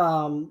during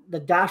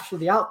the dash to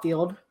the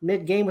outfield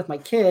mid-game with my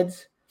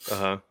kids.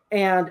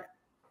 And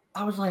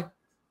I was like,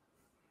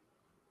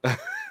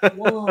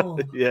 whoa.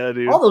 Yeah,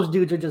 dude. All those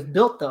dudes are just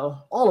built though.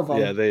 All of them.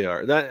 Yeah, they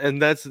are.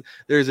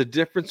 There's a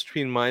difference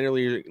between minor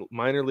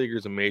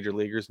leaguers and major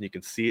leaguers, and you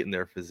can see it in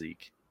their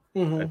physique.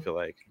 Mm-hmm. I feel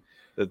like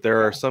that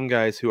there are some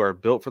guys who are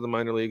built for the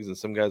minor leagues and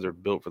some guys are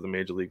built for the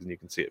major leagues, and you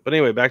can see it. But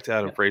anyway, back to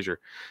Adam Frazier.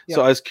 Yeah.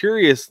 So I was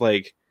curious,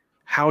 like,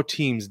 how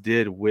teams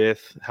did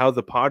with how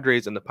the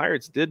Padres and the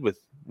Pirates did with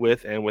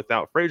and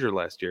without Frazier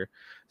last year.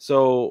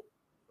 So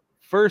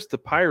first, the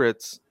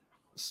Pirates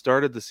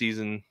started the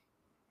season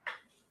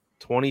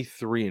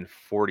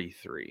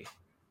 23-43.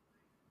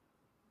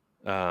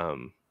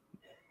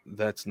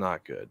 That's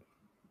not good.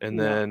 And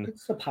then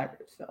it's the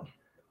Pirates though.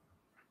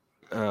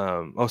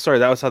 That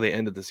was how they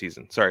ended the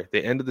season. Sorry,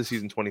 they ended the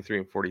season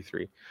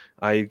 23-43.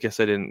 I guess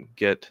I didn't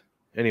get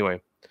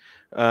anyway.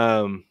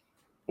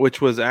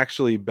 Which was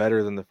actually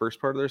better than the first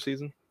part of their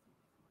season,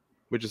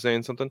 which is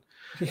saying something.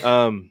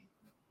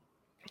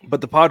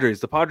 But the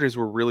Padres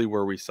were really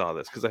where we saw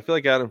this, because I feel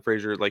like Adam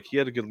Frazier, like, he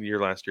had a good year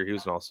last year. He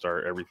was an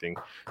all-star, everything.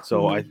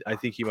 So I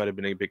think he might have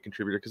been a big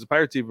contributor, because the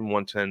Pirates even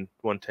won 10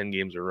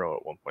 games in a row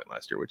at one point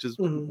last year, which is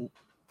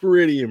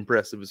pretty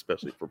impressive,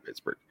 especially for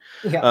Pittsburgh.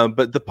 Yeah.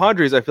 But the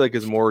Padres, I feel like,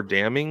 is more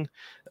damning.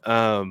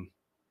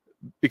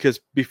 Because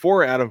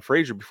before Adam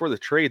Frazier, before the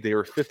trade, they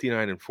were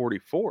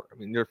 59-44. I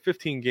mean, they're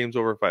 15 games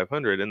over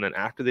 500, and then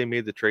after they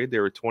made the trade, they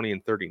were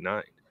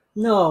 20-39.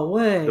 No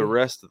way. The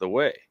rest of the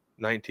way,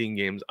 19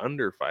 games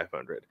under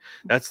 500.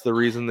 That's the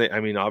reason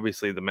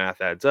obviously the math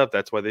adds up.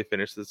 That's why they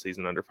finished the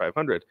season under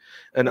 500.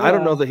 And I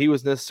don't know that he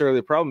was necessarily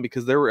a problem,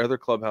 because there were other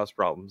clubhouse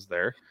problems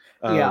there.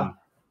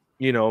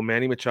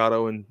 Manny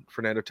Machado and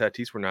Fernando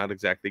Tatis were not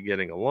exactly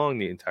getting along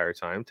the entire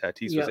time.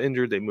 Tatis was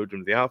injured. They moved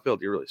him to the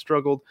outfield. He really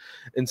struggled.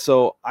 And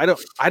so I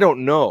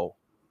don't know.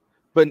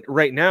 But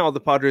right now the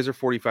Padres are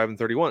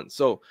 45-31.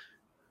 So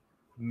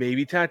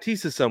maybe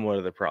Tatis is somewhat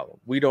of the problem.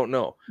 We don't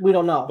know.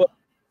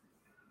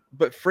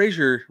 But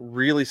Frazier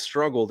really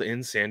struggled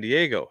in San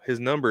Diego. His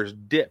numbers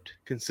dipped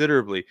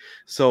considerably.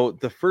 So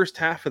the first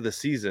half of the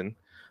season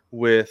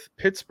with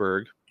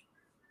Pittsburgh,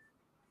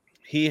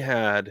 he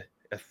had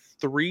a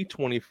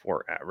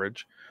 324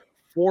 average,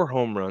 4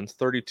 home runs,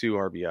 32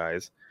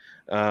 RBIs.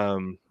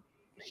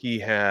 He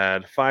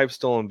had 5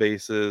 stolen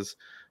bases,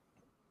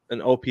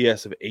 an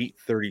OPS of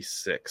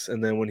 836.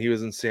 And then when he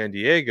was in San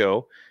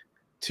Diego,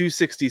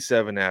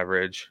 267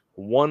 average,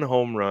 1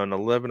 home run,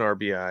 11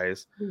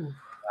 RBIs,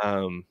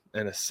 and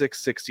a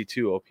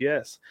 662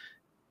 OPS.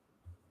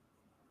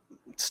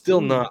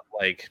 Still not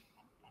like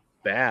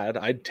bad.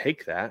 I'd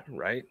take that,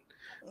 right?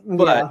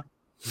 But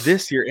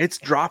this year it's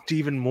dropped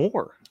even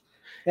more.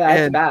 Yeah,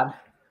 it's bad.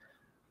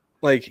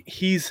 Like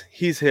he's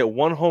hit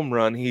 1 home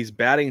run. He's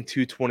batting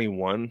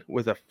 221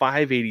 with a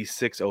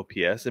 586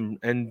 OPS.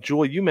 And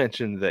Jewel, you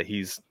mentioned that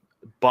he's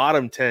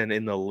bottom 10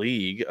 in the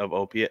league of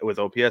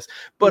OPS.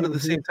 But at the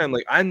same time,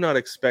 like I'm not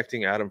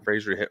expecting Adam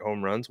Frazier to hit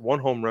home runs. 1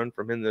 home run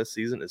from him this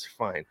season is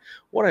fine.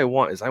 What I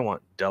want is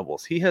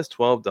doubles. He has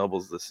 12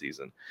 doubles this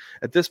season.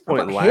 At this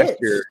point last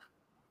year,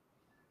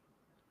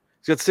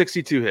 he's got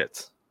 62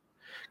 hits.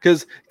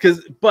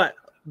 But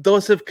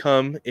those have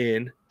come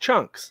in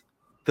chunks.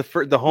 The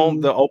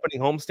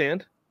opening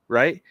homestand,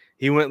 right?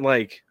 He went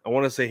like, I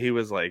want to say he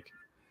was like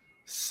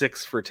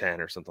 6 for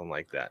 10 or something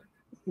like that.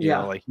 You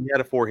know, like he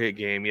had a 4-hit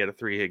game, he had a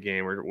 3-hit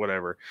game or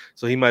whatever.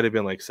 So he might have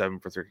been like 7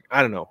 for 13.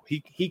 I don't know.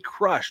 He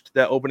crushed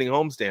that opening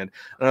homestand.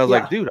 And I was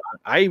like, dude,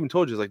 I even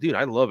told you, I was like, dude,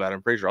 I love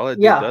Adam Frazier. All that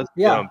dude does is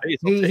get on base.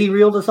 He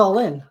reeled us all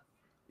in.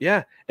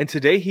 Yeah. And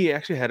today he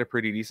actually had a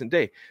pretty decent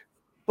day.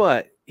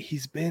 But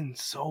he's been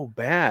so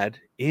bad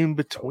in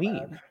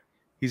between.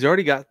 He's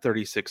already got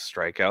 36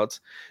 strikeouts.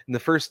 In the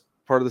first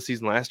part of the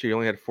season last year, he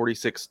only had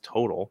 46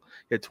 total.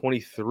 He had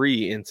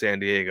 23 in San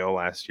Diego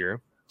last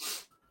year.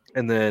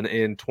 And then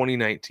in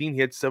 2019,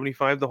 he had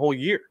 75 the whole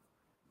year.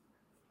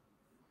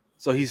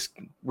 So he's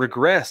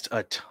regressed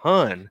a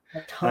ton.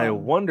 And I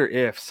wonder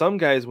if some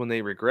guys, when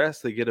they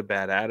regress, they get a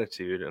bad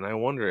attitude. And I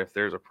wonder if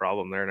there's a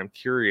problem there. And I'm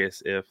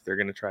curious if they're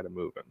going to try to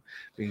move him.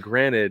 I mean,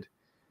 granted,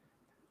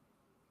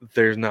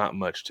 there's not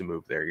much to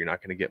move there. You're not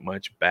going to get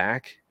much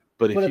back.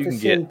 But if you can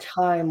get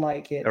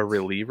a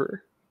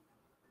reliever,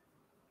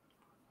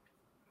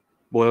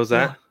 what was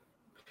that?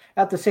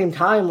 At the same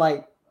time,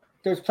 like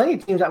there's plenty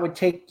of teams that would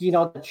take,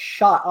 the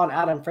shot on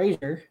Adam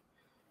Frazier.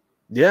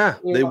 Yeah,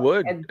 they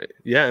would.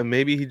 And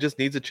maybe he just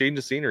needs a change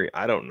of scenery.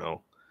 I don't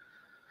know.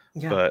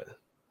 Yeah. But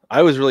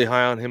I was really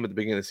high on him at the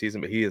beginning of the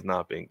season, but he has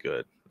not been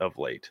good of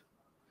late.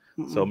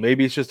 So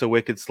maybe it's just a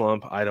wicked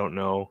slump. I don't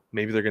know.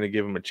 Maybe they're going to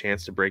give him a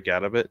chance to break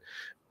out of it.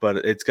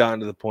 But it's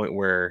gotten to the point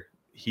where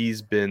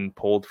he's been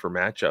pulled for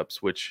matchups,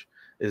 which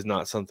is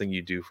not something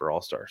you do for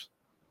all-stars.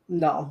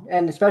 No,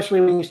 and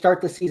especially when you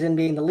start the season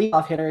being the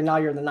leadoff hitter, and now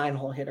you're the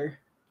 9-hole hitter.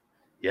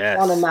 Yes.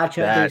 On a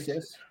matchup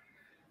basis.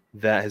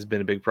 That has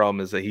been a big problem,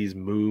 is that he's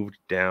moved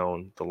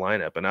down the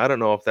lineup. And I don't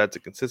know if that's a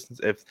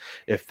consistency,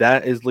 if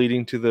that is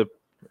leading to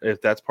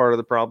if that's part of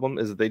the problem,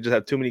 is that they just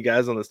have too many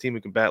guys on this team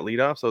who can bat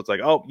leadoff. So it's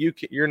like, oh,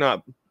 you're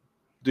not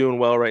doing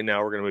well right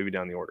now. We're going to move you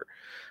down the order.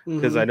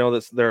 Because I know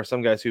that there are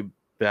some guys who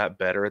bat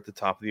better at the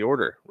top of the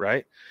order,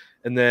 right?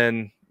 And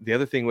then the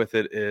other thing with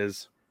it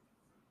is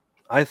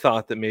I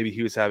thought that maybe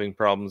he was having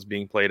problems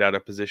being played out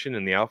of position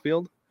in the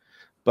outfield,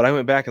 but I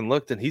went back and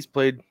looked, and he's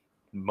played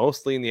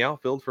mostly in the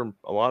outfield for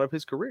a lot of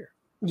his career.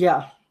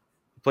 Yeah.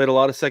 He played a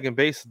lot of second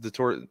base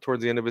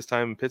towards the end of his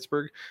time in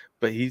Pittsburgh,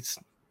 but he's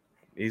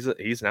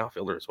an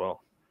outfielder as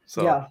well.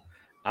 So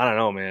I don't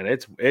know, man.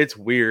 It's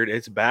weird.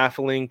 It's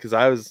baffling because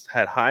I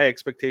had high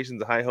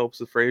expectations, high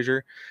hopes of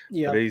Frazier.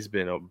 Yeah. But he's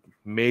been a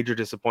major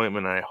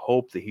disappointment, and I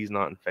hope that he's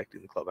not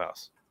infecting the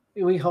clubhouse.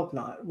 We hope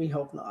not. We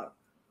hope not.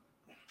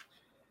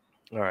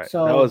 All right.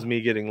 So, that was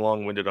me getting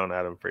long-winded on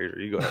Adam Frazier.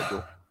 You go ahead,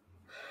 Joel.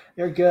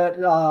 You're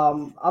good.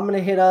 I'm going to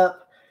hit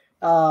up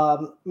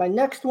my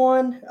next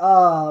one.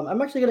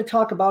 I'm actually going to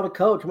talk about a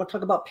coach. I'm going to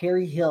talk about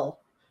Perry Hill,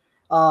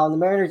 the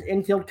Mariners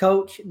infield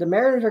coach. The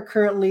Mariners are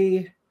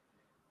currently,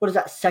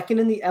 second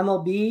in the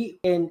MLB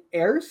in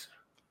errors?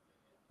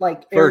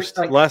 First,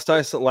 last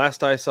I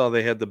saw,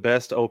 they had the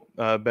best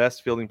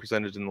fielding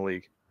percentage in the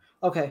league.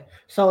 Okay,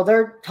 so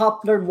they're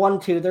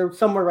 1-2. They're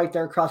somewhere right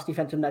there across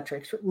defensive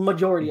metrics,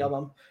 majority of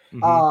them.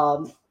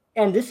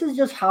 And this is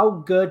just how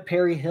good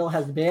Perry Hill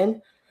has been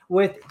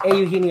with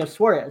Eugenio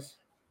Suarez.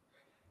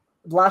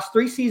 The last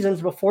 3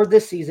 seasons before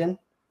this season,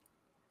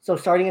 so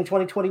starting in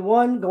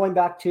 2021, going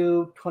back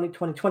to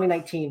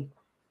 2019,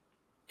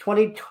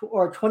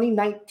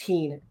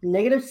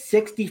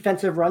 -6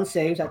 defensive run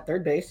saves at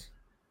third base,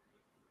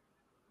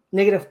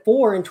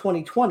 -4 in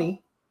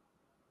 2020,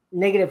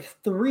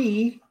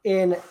 -3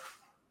 in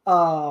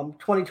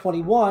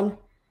 2021.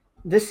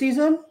 This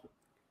season,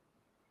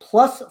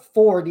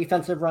 +4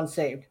 defensive runs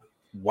saved.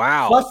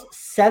 Wow.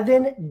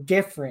 +7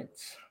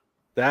 difference.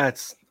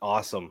 That's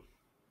awesome.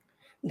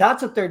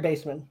 That's a third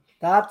baseman.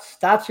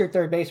 That's your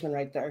third baseman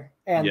right there.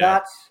 And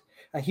that's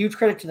a huge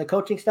credit to the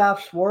coaching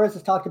staff. Suarez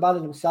has talked about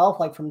it himself.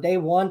 Like from day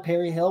one,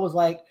 Perry Hill was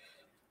like,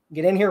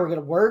 get in here, we're going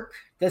to work.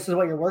 This is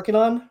what you're working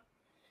on.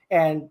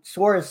 And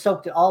Suarez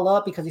soaked it all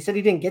up because he said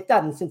he didn't get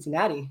that in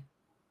Cincinnati.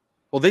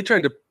 Well, they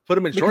tried to put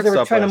him in shortstop. They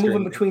were trying to move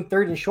him between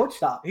third and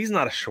shortstop. He's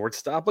not a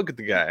shortstop. Look at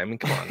the guy. I mean,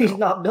 come on. He's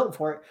not built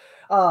for it.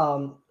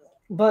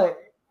 But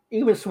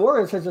even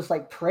Suarez has just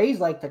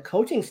praised the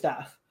coaching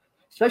staff,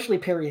 especially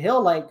Perry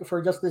Hill,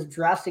 for just this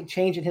drastic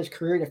change in his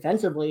career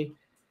defensively.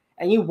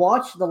 And you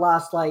watch the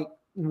last like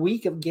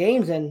week of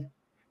games, and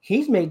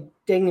he's made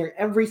dang near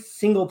every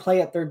single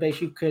play at third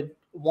base you could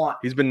want.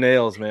 He's been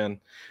nails, man.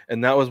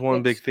 And that was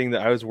one big It's- thing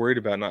that I was worried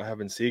about not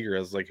having Seager. I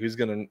was like, who's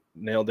going to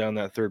nail down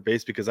that third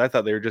base? Because I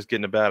thought they were just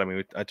getting a bat. I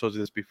mean, I told you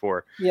this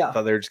before. I Yeah.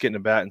 thought they were just getting a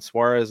bat in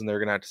Suarez, and they're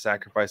going to have to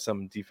sacrifice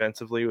some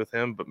defensively with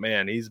him. But,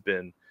 man, he's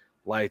been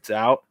lights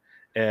out.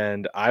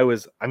 And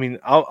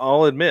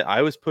I'll admit,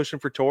 I was pushing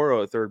for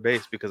Toro at third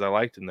base because I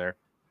liked him there.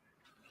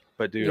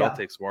 But, dude, Yeah. I'll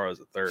take Suarez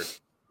at third.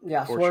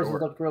 Yeah, For Suarez sure.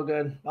 has looked real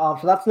good. So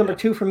that's number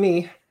 2 for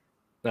me.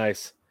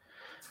 Nice.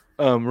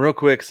 Real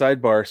quick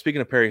sidebar.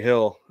 Speaking of Perry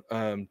Hill,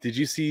 did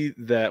you see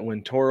that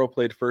when Toro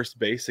played first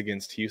base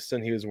against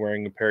Houston, he was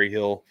wearing a Perry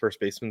Hill first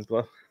baseman's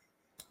glove?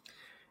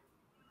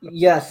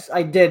 Yes,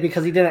 I did,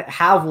 because he didn't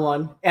have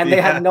one, and they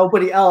Yeah. had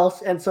nobody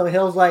else, and so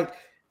Hill's like,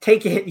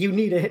 "Take it, you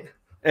need it."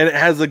 And it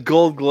has a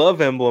gold glove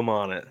emblem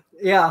on it.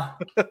 Yeah,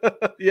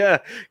 Yeah,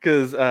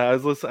 because I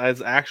was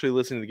actually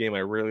listening to the game.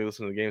 I rarely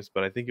listen to the games,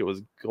 but I think it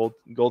was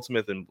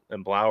Goldsmith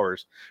and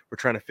Blowers were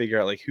trying to figure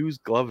out like whose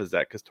glove is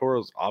that, because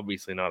Toro's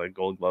obviously not a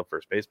gold glove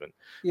first baseman.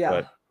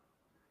 yeah.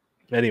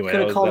 But anyway,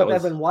 Could have called that up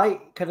was Evan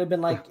White. Could have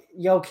been like,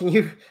 "Yo, can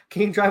you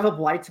drive up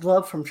White's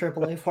glove from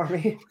AAA for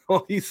me?"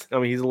 well, he's a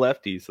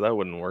lefty, so that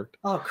wouldn't work.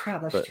 Oh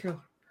crap, that's But- true.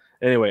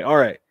 Anyway, all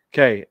right.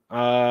 Okay.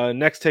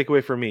 Next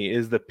takeaway for me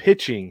is the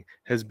pitching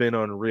has been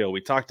unreal. We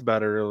talked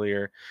about it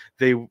earlier.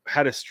 They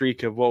had a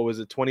streak of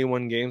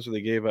 21 games where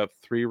they gave up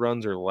 3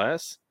 runs or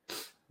less.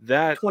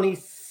 That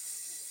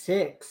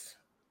 26.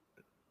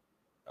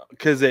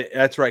 because it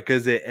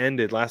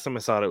ended. Last time I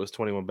saw it was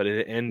 21, but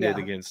it ended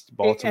Yeah. against It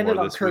Baltimore ended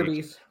on this week.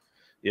 Kirby's.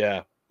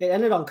 Yeah. It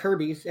ended on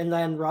Kirby's, and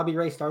then Robbie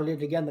Ray started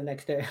it again the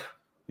next day.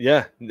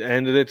 Yeah,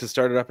 ended it to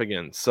start it up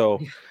again. So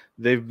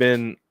they've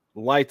been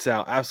lights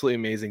out, absolutely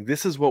amazing.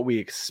 This is what we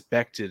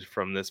expected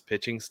from this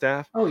pitching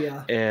staff. Oh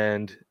yeah,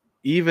 And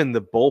even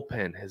the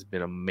bullpen has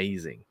been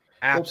amazing.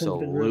 Bullpen's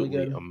been really Absolutely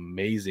good.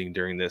 amazing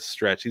during this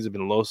stretch. These have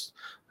been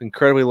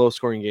incredibly low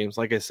scoring games.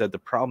 Like I said, the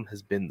problem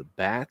has been the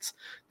bats.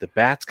 The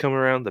bats come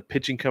around, the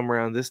pitching come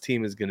around. This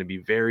team is going to be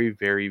very,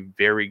 very,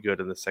 very good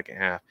in the second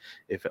half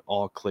if it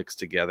all clicks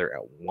together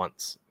at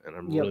once. And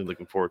I'm Yep. really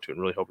looking forward to it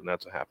and really hoping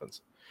that's what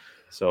happens.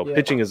 So Yeah.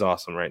 pitching is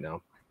awesome right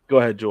now. Go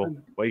ahead, Joel.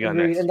 What you got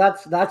Agreed.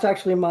 next? And that's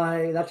actually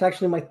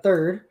my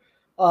third.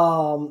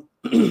 But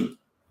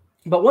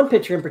one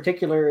pitcher in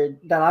particular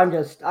that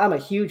I'm a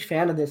huge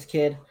fan of this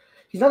kid.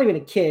 He's not even a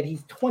kid.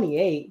 He's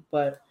 28,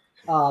 but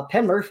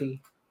Penn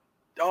Murphy.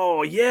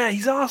 Oh yeah,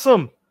 he's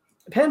awesome.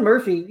 Penn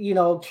Murphy,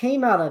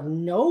 came out of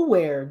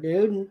nowhere,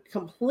 dude,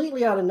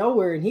 completely out of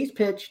nowhere, and he's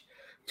pitched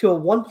to a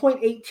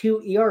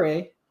 1.82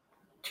 ERA,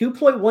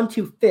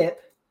 2.12 FIP,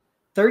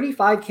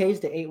 35 Ks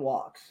to 8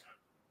 walks.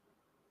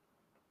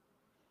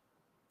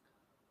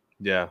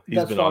 Yeah, he's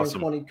That's been far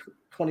awesome. in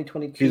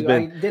 2022.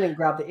 I didn't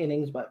grab the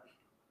innings, but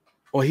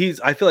Well,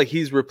 I feel like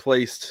he's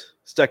replaced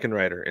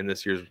Steckenrider in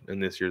this year's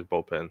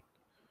bullpen,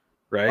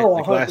 right? Oh,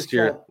 like last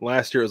year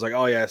 100%. it was like,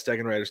 oh yeah,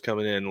 Steckenrider's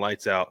coming in,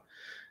 lights out.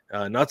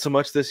 Not so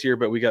much this year,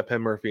 but we got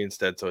Penn Murphy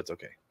instead, so it's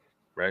okay,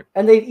 right?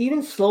 And they've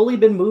even slowly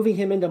been moving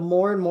him into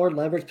more and more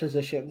leverage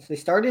positions. They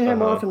started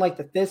him off in like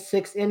the 5th,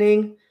 6th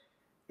inning.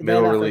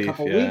 Middle Then after relief, a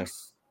couple yeah.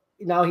 weeks,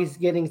 now he's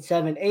getting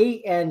 7,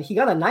 8, and he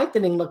got a 9th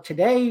inning look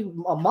today,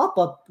 a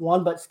mop-up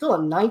one, but still a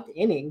 9th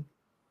inning.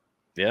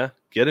 Yeah,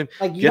 get him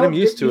Like you get him don't,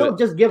 used to you it. don't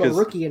just give a 'cause-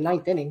 rookie a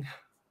 9th inning.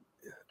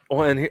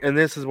 Well, and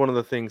this is one of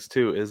the things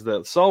too, is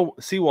that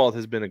Sewald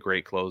has been a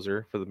great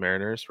closer for the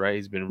Mariners, right?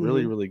 He's been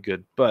really, really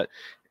good. But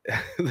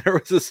there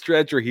was a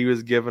stretch where he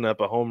was giving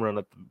up a home run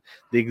at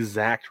the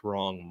exact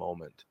wrong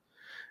moment.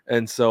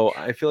 And so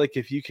I feel like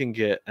if you can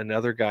get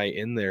another guy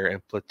in there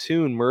and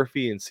platoon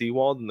Murphy and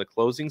Sewald in the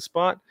closing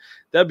spot,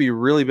 that'd be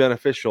really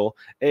beneficial,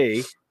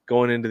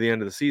 going into the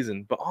end of the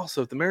season. But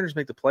also, if the Mariners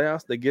make the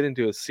playoffs, they get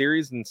into a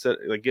series and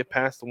get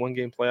past the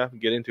 1-game playoff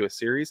and get into a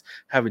series.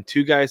 Having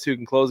 2 guys who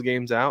can close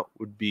games out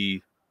would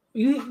be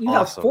You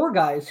have awesome. 4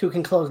 guys who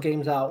can close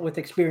games out with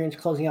experience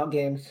closing out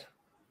games.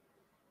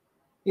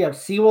 You have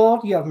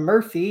Sewald, you have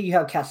Murphy, you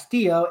have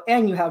Castillo,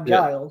 and you have Yeah.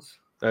 Giles.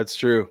 That's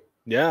true.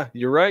 Yeah,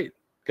 you're right.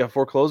 Got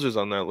 4 closers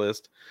on that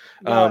list.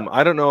 Yeah.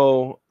 I don't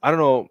know.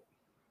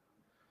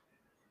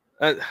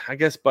 I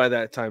guess by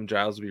that time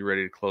Giles will be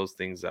ready to close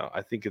things out.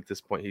 I think at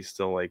this point he's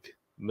still like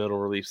middle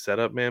relief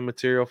setup man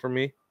material for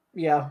me.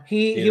 Yeah,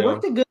 he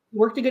worked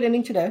a good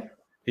inning today.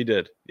 He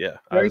did. Yeah,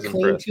 I Very was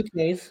clean, impressed.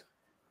 2 Ks.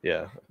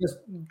 Yeah,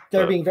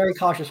 They're But- being very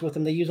cautious with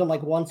him. They use him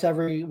like once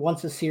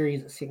a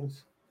series, it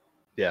seems.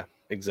 yeah,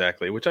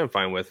 exactly. Which I'm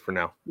fine with for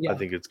now. Yeah. I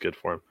think it's good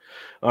for him.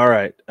 All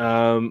right.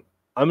 I'm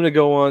going to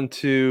go on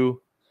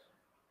to.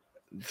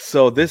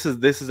 So this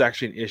is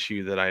actually an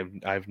issue that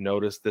I've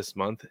noticed this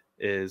month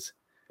is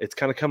it's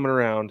kind of coming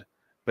around,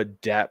 but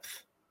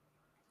depth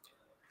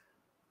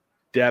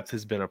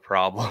has been a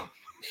problem.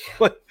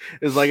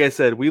 It's like I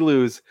said, we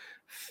lose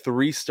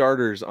 3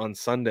 starters on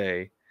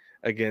Sunday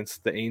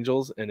against the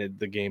Angels, and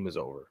the game is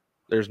over.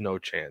 There's no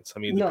chance. I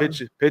mean, None.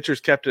 the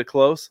pitchers kept it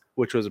close,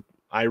 which was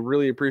I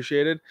really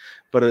appreciated,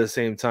 but at the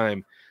same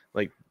time,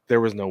 like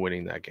there was no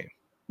winning that game.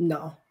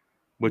 No.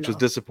 which was No.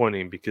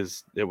 disappointing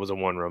because it was a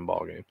 1-run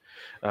ball game.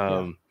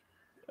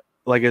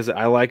 Like I said,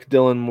 I like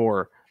Dylan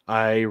Moore.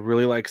 I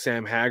really like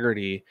Sam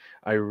Haggerty.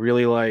 I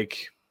really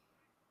like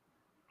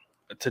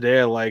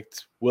today. I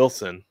liked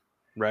Wilson,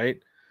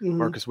 right? Mhm.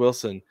 Marcus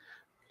Wilson,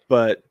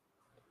 but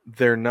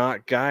they're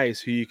not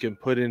guys who you can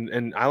put in.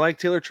 And I like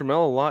Taylor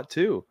Trammell a lot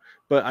too,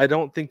 but I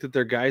don't think that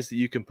they're guys that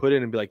you can put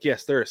in and be like,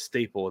 yes, they're a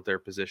staple at their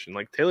position.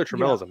 Like Taylor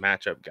Trammell is a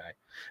matchup guy.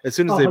 As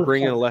soon as they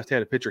bring in a 100%.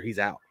 left-handed pitcher, he's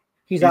out.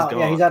 He's out. gone.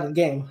 Yeah, he's out of the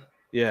game.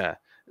 Yeah.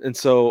 And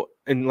so,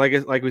 and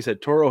like we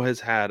said, Toro has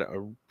had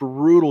a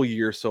brutal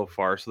year so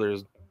far. So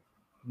there's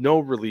no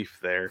relief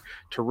there.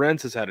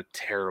 Torrance has had a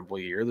terrible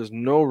year. There's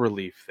no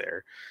relief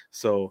there.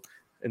 So,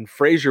 and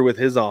Frazier with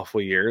his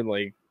awful year,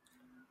 like,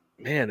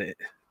 man,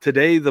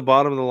 today the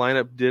bottom of the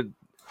lineup did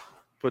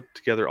put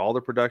together all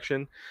the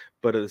production,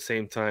 but at the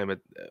same time, at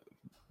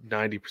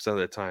 90% of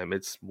the time,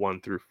 it's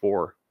 1 through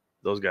 4.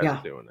 Those guys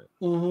are doing it.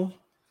 Mm-hmm.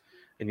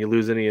 And you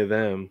lose any of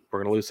them, we're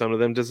going to lose some of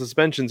them to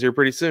suspensions here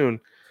pretty soon.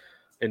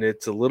 And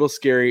it's a little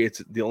scary.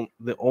 It's the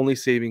only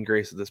saving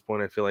grace at this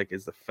point, I feel like,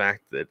 is the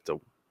fact that it's a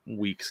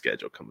weak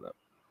schedule coming up.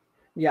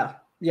 Yeah,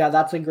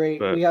 that's a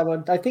great.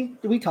 I think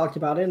we talked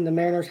about it, and the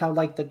Mariners have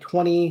like the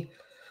 20,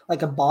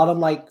 like a bottom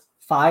like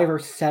 5 or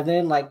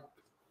 7, like.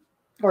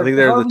 Or I think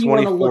they're the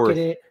 24th. Look at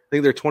it. I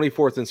think they're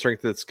 24th in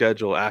strength of the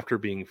schedule after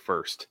being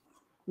first.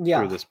 Yeah.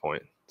 Through this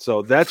point,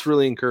 so that's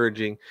really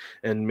encouraging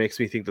and makes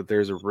me think that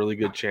there's a really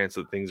good chance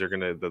that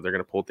they're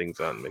gonna pull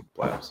things out and make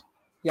playoffs.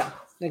 Yeah,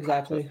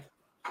 exactly.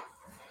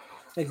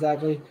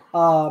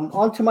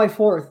 On to my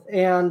 4th,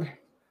 and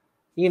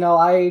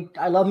I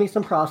love me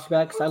some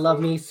prospects. I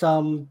love me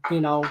some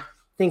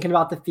thinking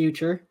about the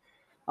future.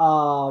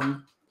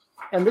 And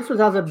this was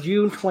as of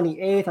June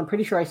 28th. I'm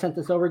pretty sure I sent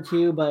this over to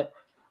you, but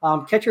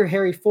catcher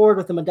Harry Ford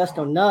with the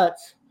Modesto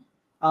Nuts.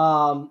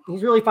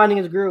 He's really finding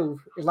his groove.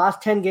 His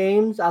last 10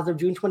 games as of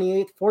June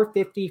 28th,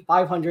 450,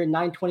 500,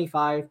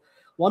 925,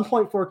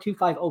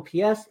 1.425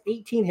 OPS,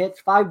 18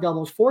 hits, 5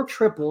 doubles, 4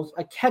 triples,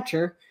 a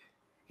catcher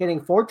hitting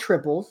 4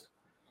 triples,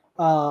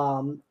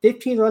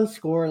 15 runs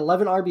scored,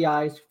 11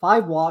 RBIs,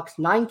 5 walks,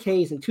 9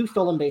 Ks, and 2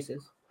 stolen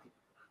bases.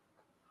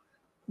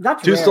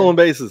 That's 2 stolen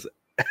bases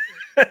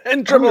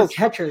and triples.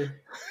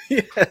 Catcher.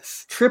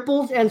 Yes.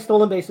 Triples and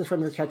stolen bases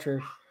from your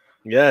catcher.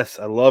 Yes,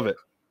 I love it.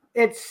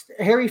 It's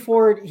Harry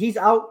Ford. He's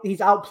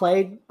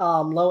outplayed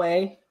low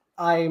A.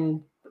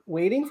 I'm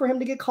waiting for him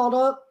to get called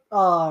up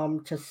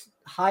to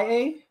high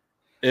A.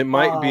 It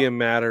might be a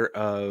matter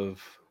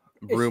of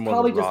room on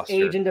the roster. It's probably just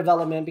age and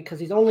development because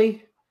he's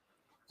only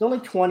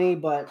 20,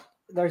 but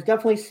there's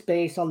definitely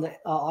space on the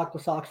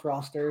Aqua Sox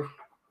roster.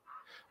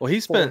 Well, he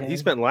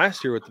spent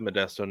last year with the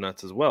Modesto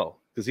Nuts as well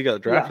because he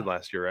got drafted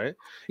last year, right?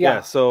 Yeah.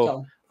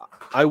 So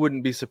I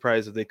wouldn't be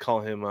surprised if they call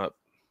him up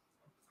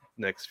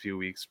next few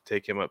weeks,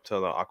 take him up to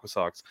the Aqua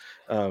Sox.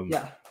 I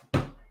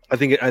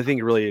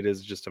think really it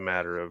is just a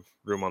matter of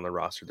room on the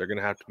roster. They're going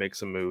to have to make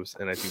some moves,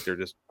 and I think they're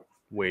just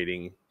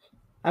waiting.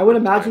 I would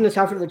imagine it's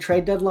after the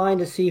trade deadline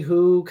to see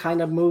who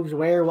kind of moves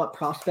where, what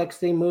prospects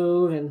they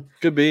move, and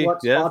could be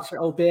what spots are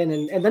open,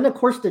 and then of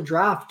course the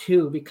draft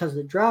too, because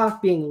the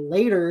draft being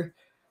later.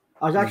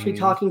 I was actually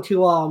talking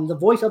to the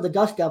voice of the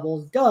Dust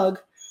Devils, Doug.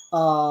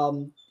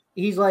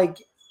 He's like,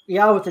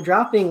 yeah, with the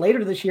draft being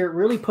later this year, it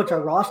really puts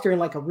our roster in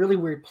like a really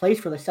weird place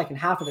for the second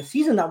half of the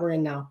season that we're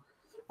in now.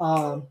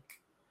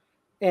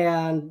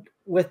 And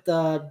with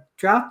the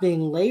draft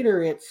being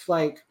later, it's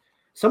like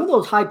some of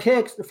those high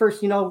picks, the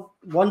first,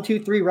 1, 2,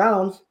 3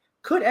 rounds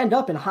could end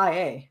up in high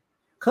A,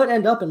 could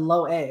end up in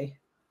low A,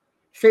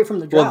 straight from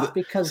the draft.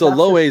 So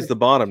low A is the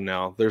bottom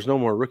now. There's no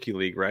more rookie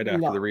league right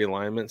after the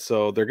realignment.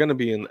 So they're going to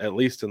be at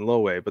least in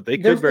low A, but they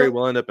could very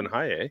well end up in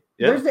high A.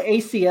 Yeah. There's the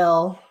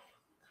ACL.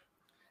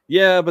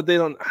 Yeah, but I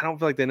don't feel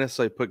like they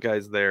necessarily put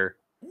guys there.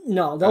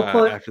 No, they'll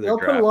put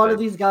a lot of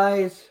these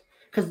guys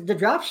because the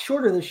draft's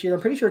shorter this year.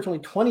 I'm pretty sure it's only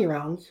 20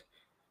 rounds.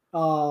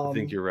 I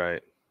think you're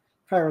right.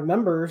 If I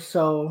remember.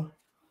 So,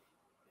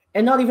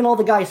 and not even all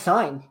the guys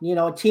sign.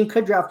 A team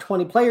could draft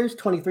 20 players,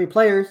 23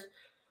 players,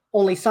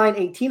 only sign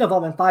 18 of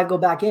them, and 5 go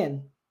back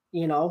in.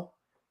 Yeah.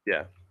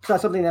 It's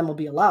not something that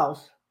MLB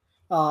allows,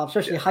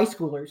 especially high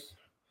schoolers.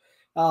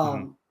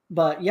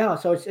 But yeah,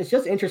 so it's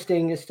just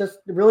interesting. It's just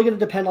really going to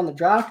depend on the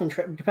draft and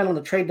depend on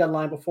the trade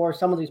deadline before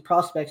some of these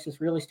prospects just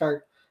really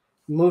start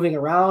moving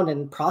around,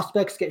 and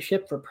prospects get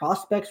shipped for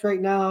prospects right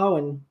now.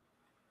 And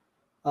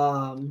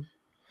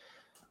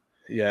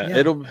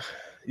it'll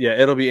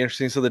be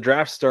interesting. So the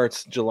draft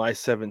starts July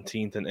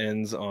 17th and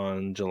ends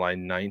on July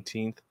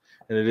 19th,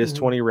 and it is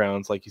 20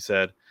 rounds, like you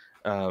said.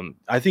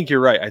 I think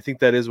you're right. I think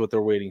that is what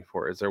they're waiting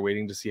for. Is they're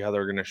waiting to see how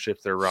they're going to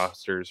shift their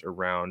rosters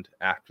around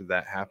after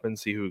that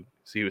happens. See who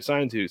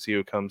assigned to, see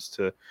who comes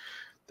to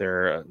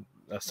their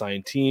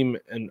assigned team,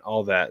 and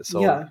all that.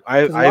 So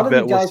I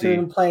bet we'll see.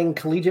 Guys are playing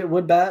collegiate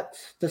wood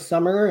bats this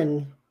summer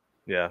and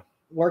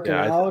working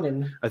out.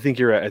 And I think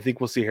you're right. I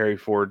think we'll see Harry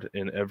Ford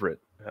in Everett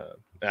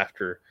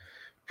after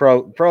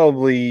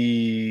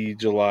probably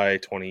July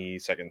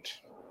 22nd.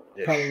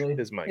 Probably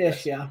is my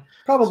guess. Yeah,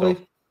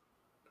 probably.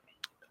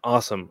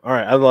 Awesome. All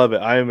right. I love it.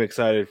 I am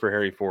excited for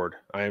Harry Ford.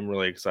 I am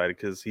really excited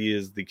because he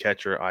is the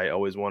catcher I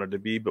always wanted to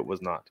be, but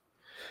was not.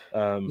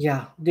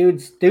 Yeah,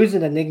 dude's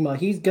an enigma.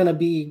 He's gonna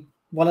be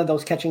one of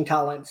those catching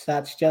talents.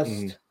 That's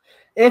just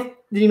if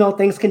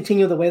things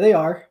continue the way they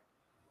are.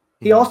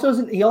 He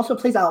also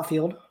plays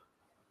outfield.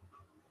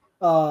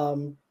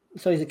 So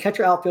he's a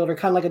catcher outfielder,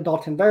 kind of like a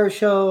Dalton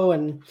Varsho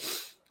and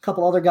a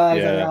couple other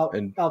guys that are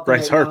and out there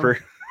Bryce right Harper.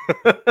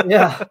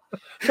 Yeah.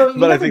 So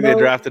but I think they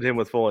drafted him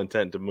with full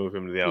intent to move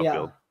him to the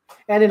outfield.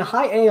 And in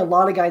high A, a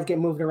lot of guys get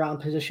moved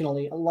around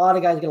positionally. A lot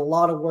of guys get a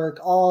lot of work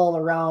all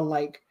around,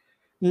 like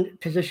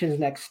positions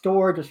next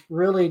door, just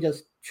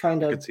trying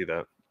to see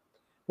that.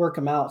 work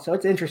them out. So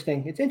it's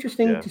interesting. It's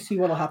interesting to see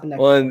what will happen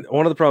next. Well, and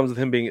one of the problems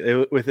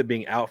with it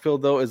being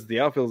outfield, though, is the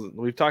outfield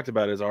we've talked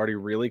about is already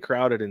really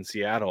crowded in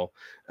Seattle.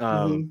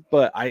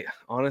 But I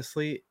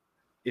honestly,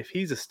 if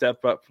he's a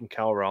step up from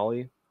Cal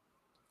Raleigh,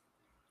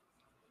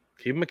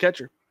 keep him a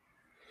catcher.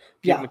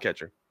 Keep him a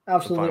catcher.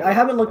 Absolutely. I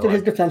haven't looked at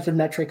his defensive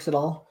metrics at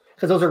all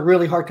because those are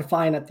really hard to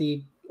find at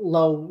the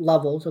low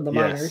levels of the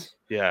minors.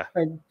 Yeah.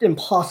 They're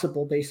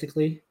impossible,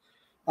 basically,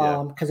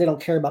 because they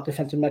don't care about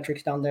defensive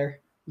metrics down there.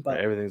 But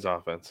everything's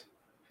offense.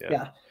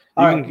 Yeah.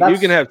 You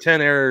can have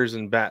 10 errors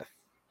and bat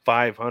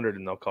 500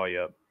 and they'll call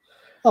you up.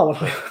 Oh,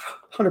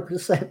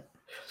 100%.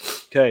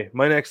 Okay,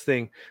 my next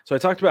thing. So I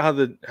talked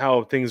about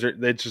how things are,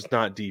 they're just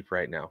not deep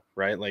right now,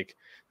 right? Like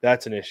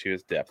that's an issue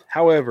is depth.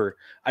 However,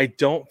 I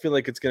don't feel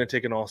like it's going to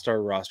take an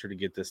all-star roster to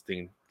get this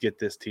team to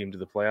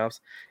the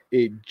playoffs.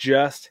 It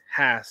just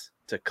has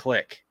to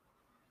click.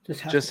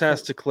 Just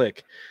has to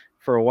click.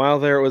 For a while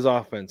there, it was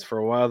offense. For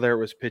a while there, it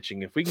was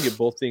pitching. If we can get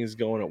both things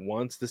going at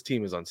once, this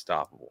team is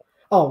unstoppable.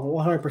 Oh,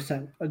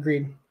 100%.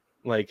 Agreed.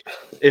 Like,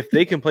 if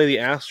they can play the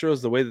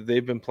Astros the way that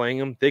they've been playing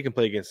them, they can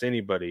play against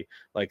anybody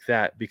like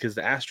that because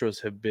the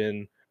Astros have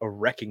been a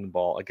wrecking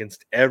ball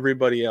against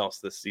everybody else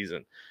this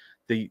season.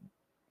 The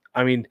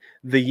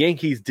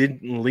Yankees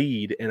didn't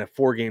lead in a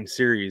 4-game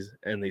series,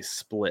 and they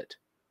split.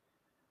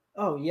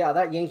 Oh, yeah,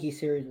 that Yankee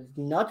series is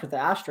nuts with the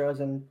Astros,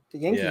 and the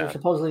Yankees are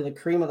supposedly the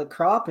cream of the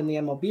crop in the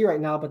MLB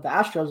right now, but the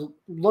Astros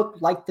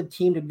look like the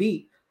team to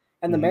beat,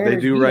 and the Mariners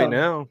they do right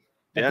now.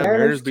 Yeah, the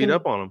Mariners beat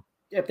up on them.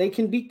 If they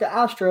can beat the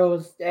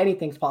Astros,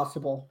 anything's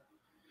possible.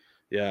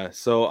 Yeah,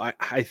 so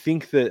I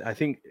think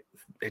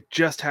it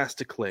just has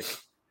to click,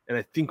 and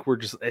I think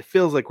it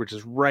feels like we're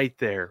just right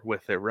there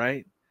with it,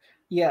 right?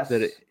 Yes.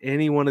 That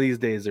any one of these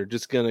days they're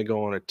just going to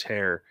go on a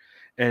tear,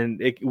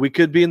 and we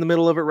could be in the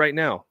middle of it right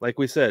now. Like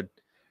we said,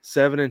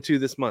 7-2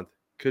 this month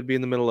could be in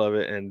the middle of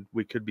it, and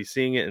we could be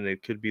seeing it, and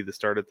it could be the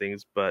start of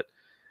things, but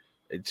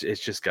it's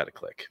just got to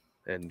click,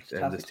 and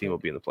this team will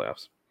be in the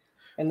playoffs.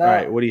 And all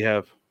right, what do you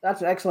have?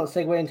 That's an excellent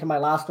segue into my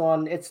last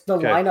one. It's the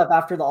lineup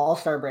after the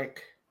All-Star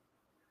break.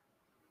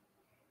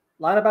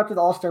 Lineup after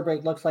the All-Star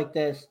break looks like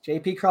this: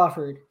 J.P.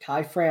 Crawford,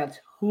 Ty France,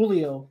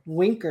 Julio,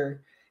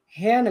 Winker,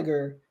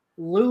 Haniger,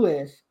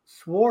 Lewis,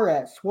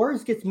 Suarez.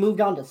 Suarez gets moved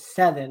down to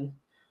 7.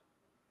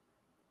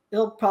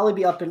 It'll probably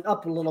be up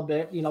a little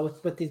bit,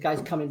 with these guys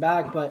coming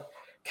back, but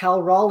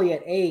Cal Raleigh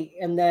at 8,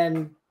 and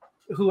then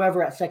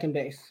whoever at second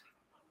base.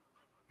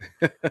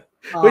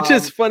 Which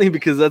is funny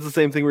because that's the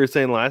same thing we were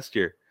saying last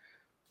year.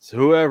 So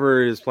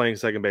whoever is playing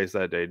second base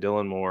that day,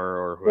 Dylan Moore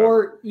or whoever.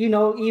 Or,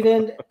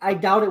 even I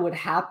doubt it would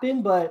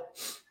happen, but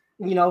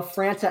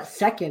France at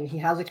second. He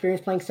has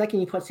experience playing second.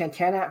 You put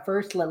Santana at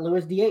first, let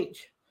Lewis DH.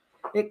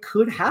 It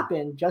could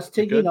happen just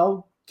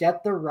to,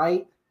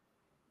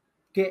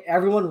 get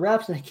everyone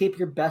reps and keep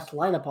your best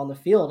lineup on the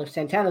field. If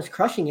Santana's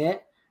crushing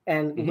it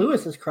and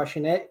Lewis is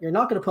crushing it, you're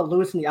not going to put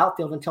Lewis in the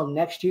outfield until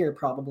next year,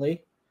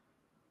 probably.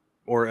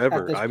 Or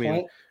ever.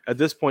 At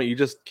this point, you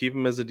just keep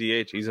him as a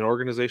DH. He's an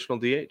organizational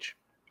DH.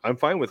 I'm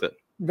fine with it.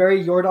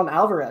 Very Yordan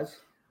Alvarez.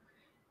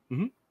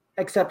 Mm-hmm.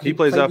 Except he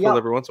plays outfield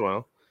every once in a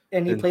while.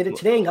 And he played it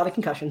today and got a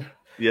concussion.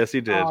 Yes, he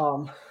did.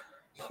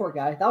 Poor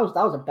guy. That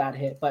was a bad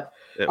hit. But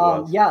that's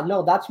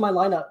my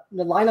lineup.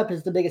 The lineup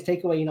is the biggest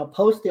takeaway.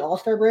 Post the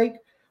All-Star break,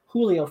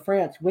 Julio,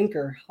 France,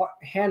 Winker,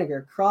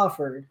 Haniger,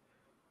 Crawford,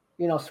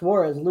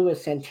 Suarez,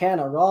 Lewis,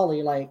 Santana,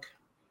 Raleigh,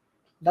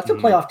 that's a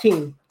playoff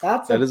team.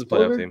 That is a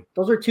playoff team.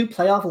 Those are 2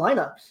 playoff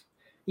lineups.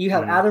 You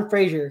have Adam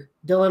Frazier,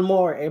 Dylan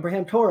Moore,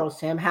 Abraham Toro,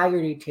 Sam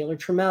Haggerty, Taylor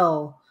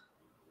Trammell,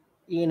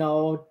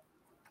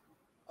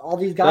 all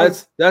these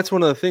guys. That's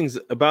one of the things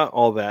about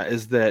all that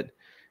is that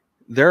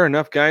there are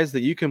enough guys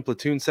that you can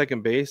platoon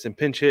second base and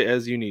pinch hit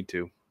as you need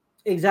to.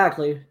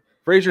 Exactly.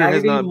 Frazier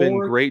has not been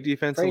great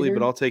defensively,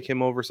 but I'll take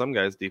him over some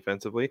guys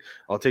defensively.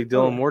 I'll take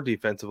Dylan Moore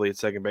defensively at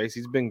second base.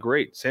 He's been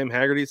great. Sam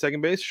Haggerty at second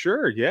base?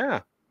 Sure,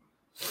 yeah.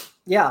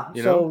 Yeah,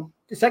 so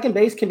the second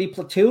base can be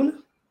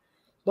platoon,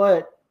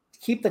 but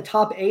keep the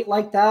top 8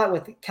 like that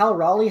with Cal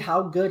Raleigh,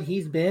 how good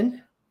he's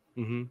been.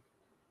 Mm-hmm.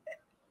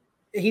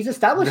 He's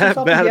established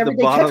himself as the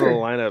everyday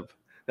catcher.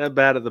 That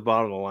bat at the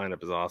bottom of the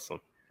lineup is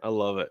awesome. I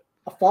love it.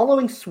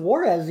 Following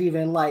Suarez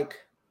even,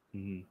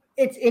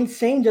 it's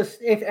insane.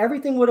 Just if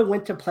everything would have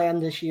went to plan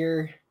this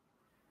year,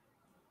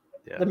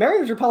 the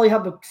Mariners would probably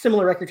have a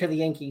similar record to the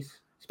Yankees,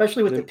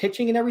 especially with the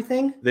pitching and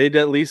everything. They'd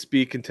at least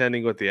be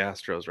contending with the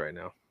Astros right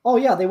now. Oh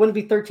yeah, they wouldn't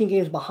be 13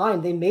 games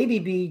behind. They maybe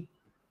be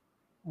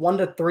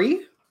 1-3,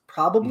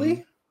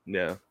 probably. Mm-hmm.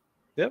 Yeah.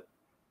 Yep.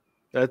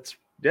 It's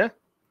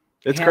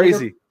Haniger,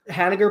 crazy.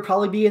 Haniger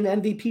probably be in the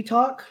MVP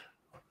talk.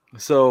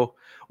 So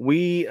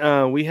we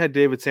had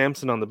David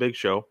Sampson on the Big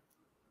Show,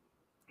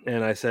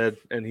 and I said,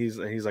 and he's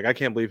like, I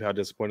can't believe how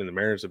disappointed the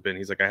Mariners have been.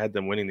 He's like, I had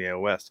them winning the AL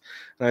West,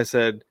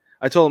 and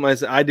I told him, I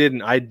said, I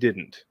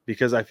didn't,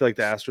 because I feel like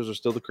the Astros are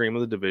still the cream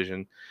of the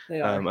division.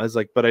 I was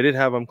like, but I did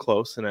have them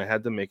close, and I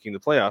had them making the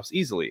playoffs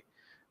easily.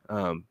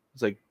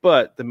 It's like,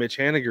 but the Mitch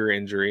Haniger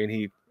injury,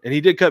 and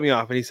he did cut me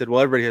off, and he said,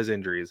 well, everybody has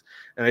injuries,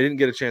 and I didn't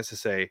get a chance to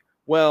say,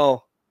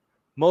 well,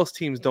 most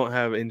teams don't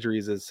have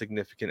injuries as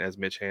significant as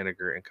Mitch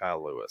Haniger and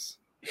Kyle Lewis.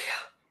 Yeah.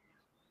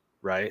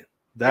 Right?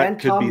 That And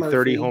could Tom be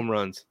 30 Murphy. home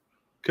runs.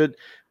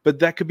 But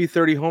that could be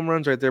 30 home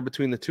runs right there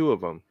between the two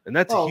of them. And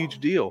that's a huge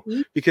deal,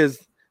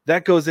 because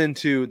that goes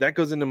into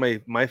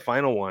my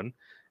final one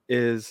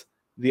is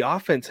the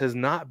offense has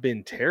not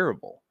been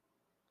terrible,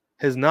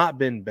 has not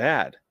been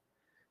bad.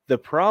 The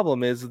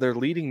problem is they're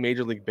leading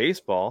Major League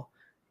Baseball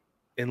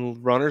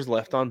in runners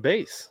left on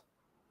base.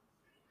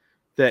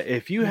 That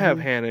if you have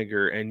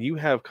Haniger and you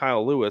have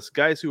Kyle Lewis,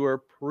 guys who are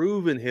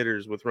proven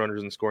hitters with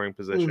runners in scoring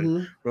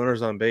position,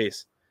 runners on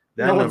base,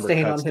 that number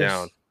cuts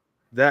down.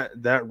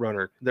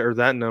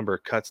 That number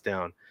cuts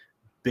down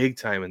big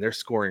time, and they're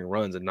scoring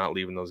runs and not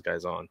leaving those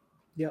guys on.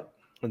 Yep.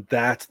 And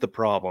that's the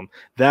problem.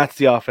 That's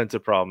the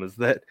offensive problem, is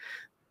that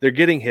they're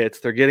getting hits,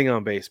 they're getting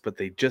on base, but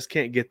they just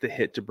can't get the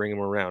hit to bring them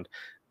around.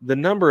 The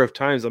number of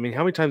times, I mean,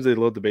 how many times did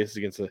they load the bases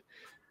against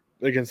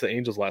the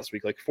Angels last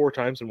week? Like 4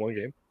 times in one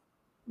game.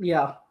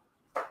 Yeah.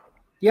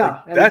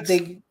 Yeah. Like, that's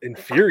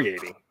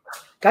infuriating.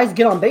 Guys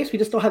get on base. We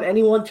just don't have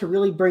anyone to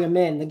really bring them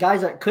in. The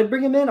guys that could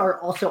bring them in are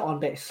also on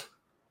base.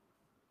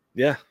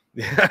 Yeah,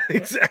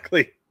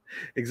 exactly.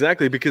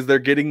 Because they're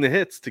getting the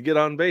hits to get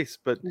on base.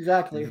 But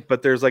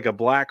there's like a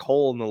black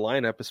hole in the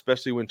lineup,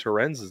 especially when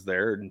Torrens is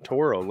there and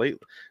Toro late,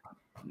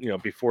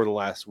 before the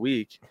last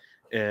week,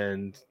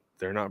 and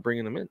they're not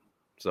bringing them in.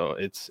 So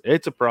it's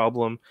a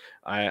problem.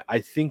 I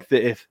think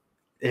that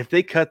if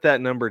they cut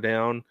that number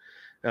down,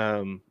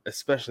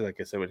 especially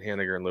like I said, when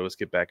Haniger and Lewis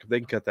get back, if they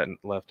can cut that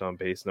left on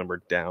base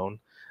number down,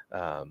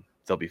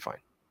 they'll be fine.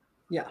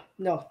 Yeah,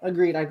 no,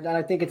 agreed.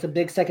 I think it's a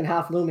big second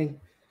half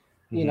looming.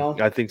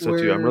 I think so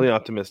too. I'm really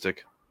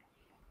optimistic.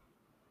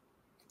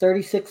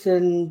 36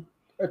 and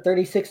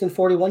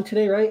 41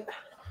 today, right?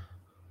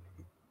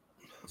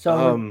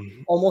 So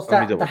almost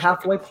at the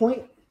halfway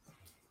point.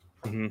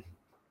 Mm-hmm.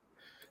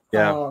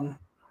 Yeah.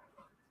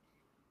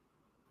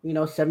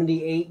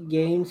 78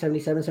 games,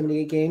 77,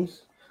 78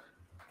 games.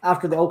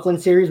 After the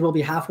Oakland series, we'll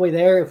be halfway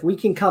there. If we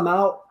can come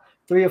out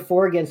 3 or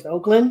 4 against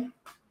Oakland,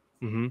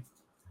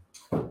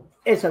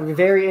 it's a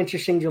very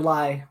interesting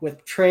July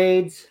with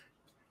trades.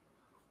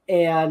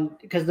 And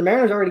because the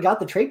Mariners already got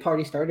the trade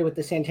party started with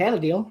the Santana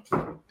deal.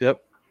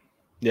 Yep.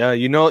 Yeah,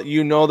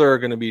 there are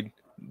going to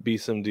be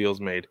some deals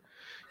made.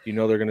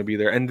 They're going to be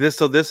there. And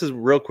this is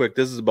real quick.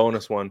 This is a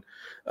bonus one.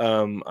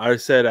 I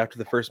said after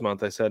the first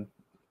month, I said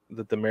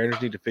that the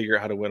Mariners need to figure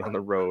out how to win on the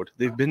road.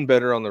 They've been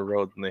better on the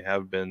road than they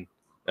have been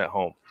at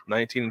home.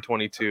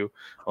 19-22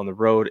 on the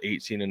road,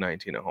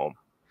 18-19 at home.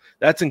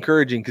 That's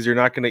encouraging, because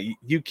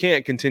you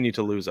can't continue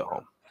to lose at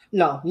home.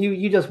 No,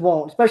 you just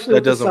won't, especially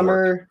with the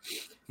summer,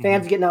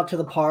 fans getting out to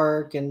the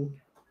park, and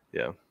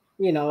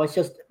it's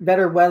just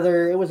better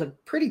weather. It was a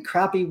pretty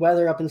crappy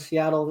weather up in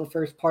Seattle the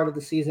first part of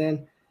the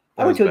season.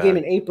 I went to a game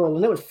in April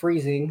and it was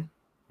freezing.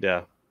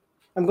 Yeah.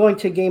 I'm going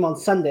to a game on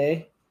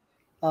Sunday.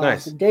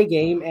 Nice. It's a day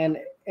game, and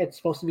it's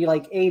supposed to be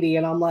like 80,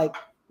 and I'm like,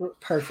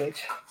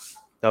 perfect.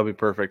 That'll be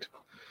perfect.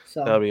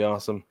 So that'll be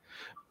awesome.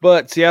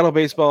 But Seattle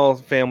baseball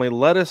family,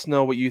 let us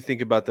know what you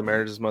think about the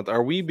Mariners this month.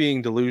 Are we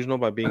being delusional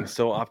by being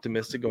so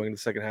optimistic going into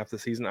the second half of the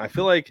season? I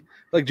feel like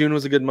June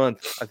was a good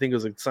month. I think it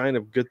was a sign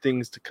of good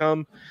things to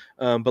come.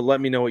 But let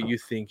me know what you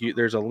think.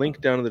 There's a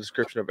link down in the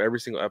description of every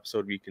single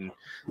episode. You can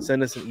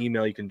send us an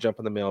email. You can jump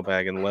on the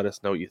mailbag and let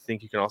us know what you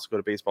think. You can also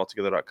go to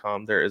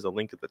baseballtogether.com. There is a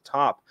link at the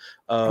top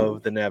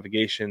of the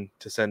navigation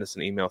to send us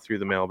an email through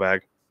the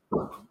mailbag.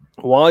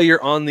 While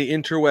you're on the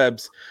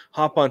interwebs,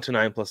 hop on to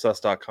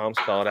 9plusus.com,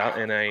 spell it out,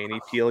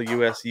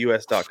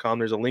 NINEPLUS.com.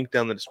 There's a link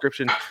down in the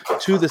description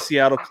to the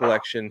Seattle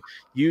collection.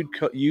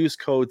 Use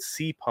code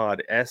CPOD,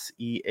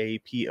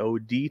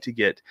 SEAPOD, to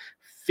get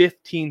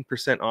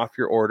 15% off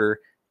your order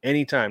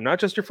anytime. Not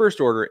just your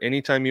first order,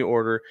 anytime you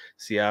order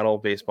Seattle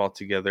Baseball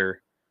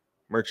Together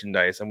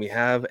merchandise. And we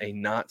have a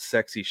Not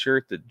Sexy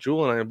shirt that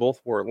Jewel and I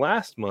both wore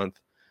last month,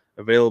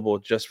 available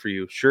just for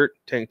you. Shirt,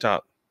 tank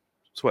top,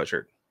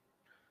 sweatshirt.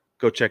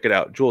 Go check it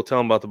out. Jewel, tell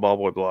them about the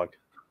Ballboy blog.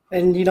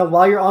 And,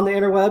 while you're on the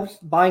interwebs,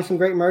 buying some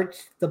great merch,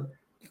 the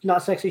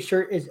Not Sexy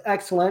shirt is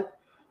excellent.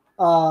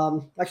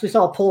 Actually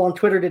saw a poll on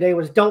Twitter today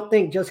was, don't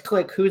think, just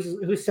click. Who's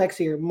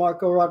sexier,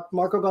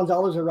 Marco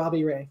Gonzalez or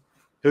Robbie Ray?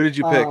 Who did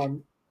you pick?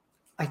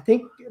 I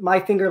think my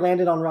finger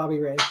landed on Robbie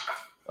Ray.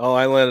 Oh,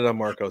 I landed on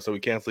Marco, so we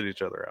canceled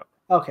each other out.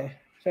 Okay,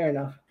 fair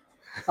enough.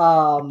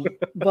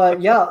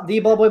 But yeah,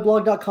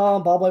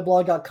 theballboyblog.com,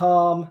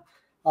 ballboyblog.com.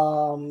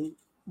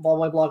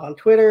 Ballboy Blog on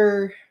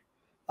Twitter,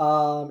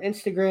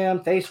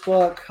 Instagram,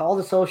 Facebook, all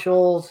the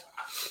socials.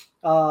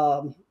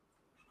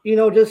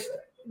 Just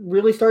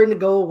really starting to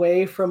go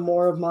away from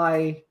more of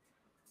my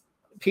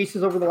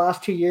pieces over the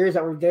last 2 years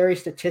that were very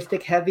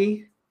statistic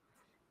heavy,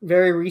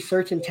 very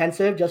research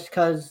intensive, just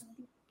because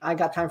I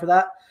got time for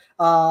that.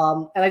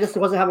 And I just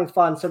wasn't having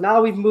fun. So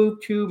now we've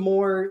moved to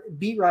more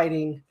beat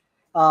writing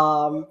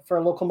for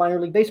a local minor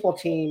league baseball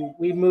team.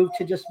 We've moved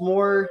to just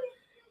more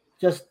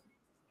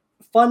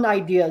fun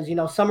ideas,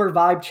 summer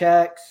vibe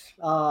checks.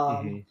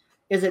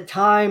 Is it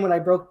time when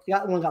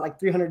got like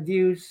 300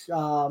 views,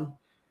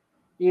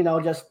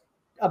 just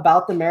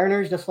about the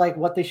Mariners, just like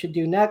what they should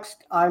do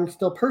next. I'm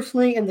still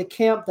personally in the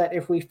camp that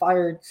if we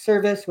fired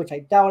Service, which I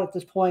doubt at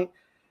this point,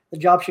 the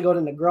job should go to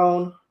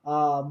Negron.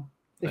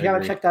 If you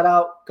haven't checked that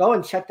out, go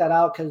and check that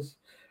out, because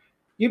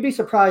you'd be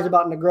surprised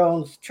about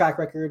Negron's track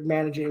record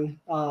managing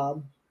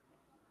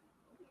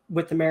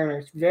with the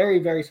Mariners. Very,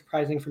 very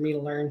surprising for me to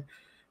learn.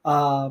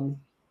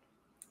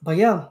 But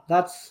yeah,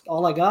 that's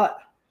all I got.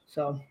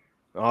 So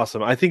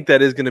awesome. I think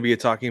that is going to be a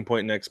talking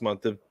point next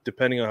month,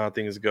 depending on how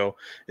things go,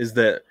 is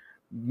that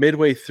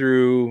midway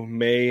through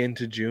May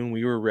into June,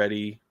 we were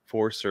ready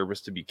for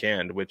Service to be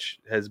canned, which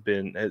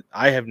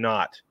I have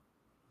not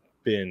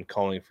been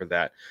calling for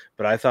that,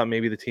 but I thought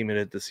maybe the team had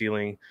hit the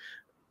ceiling.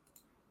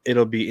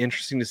 It'll be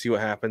interesting to see what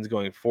happens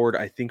going forward.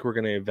 I think we're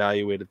going to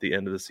evaluate at the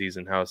end of the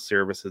season how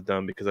Service has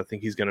done, because I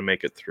think he's going to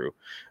make it through.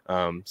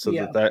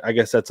 That I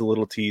guess that's a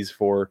little tease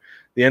for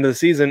the end of the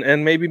season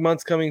and maybe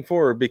months coming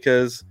forward,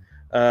 because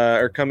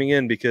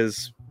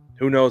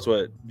who knows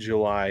what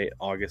July,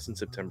 August, and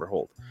September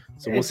hold.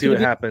 So we'll see what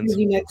happens.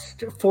 The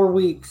next 4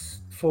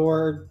 weeks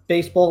for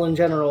baseball in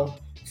general.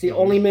 It's the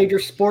only major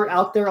sport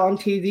out there on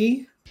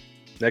TV.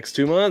 Next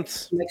 2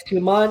 months.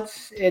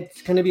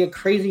 It's going to be a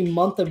crazy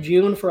month of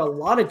June for a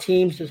lot of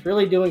teams, just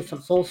really doing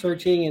some soul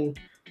searching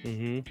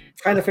and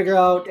trying to figure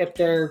out if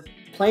they're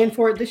playing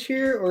for it this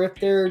year or if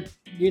they're,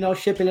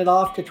 shipping it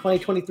off to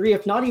 2023,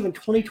 if not even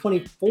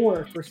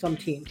 2024 for some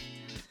teams.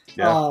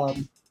 Yeah.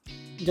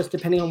 Just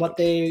depending on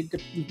the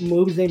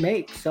moves they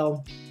make.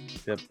 So.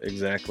 Yep,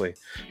 exactly.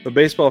 But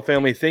baseball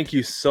family, thank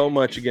you so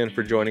much again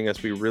for joining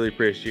us. We really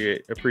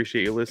appreciate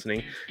you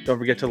listening. Don't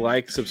forget to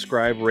like,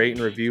 subscribe, rate,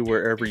 and review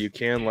wherever you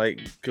can.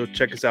 Go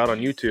check us out on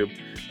YouTube.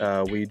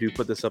 We do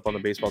put this up on the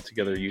Baseball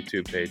Together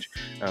YouTube page.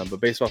 But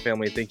baseball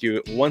family, thank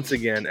you once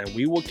again, and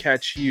we will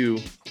catch you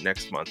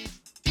next month.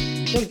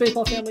 Thanks,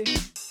 baseball family.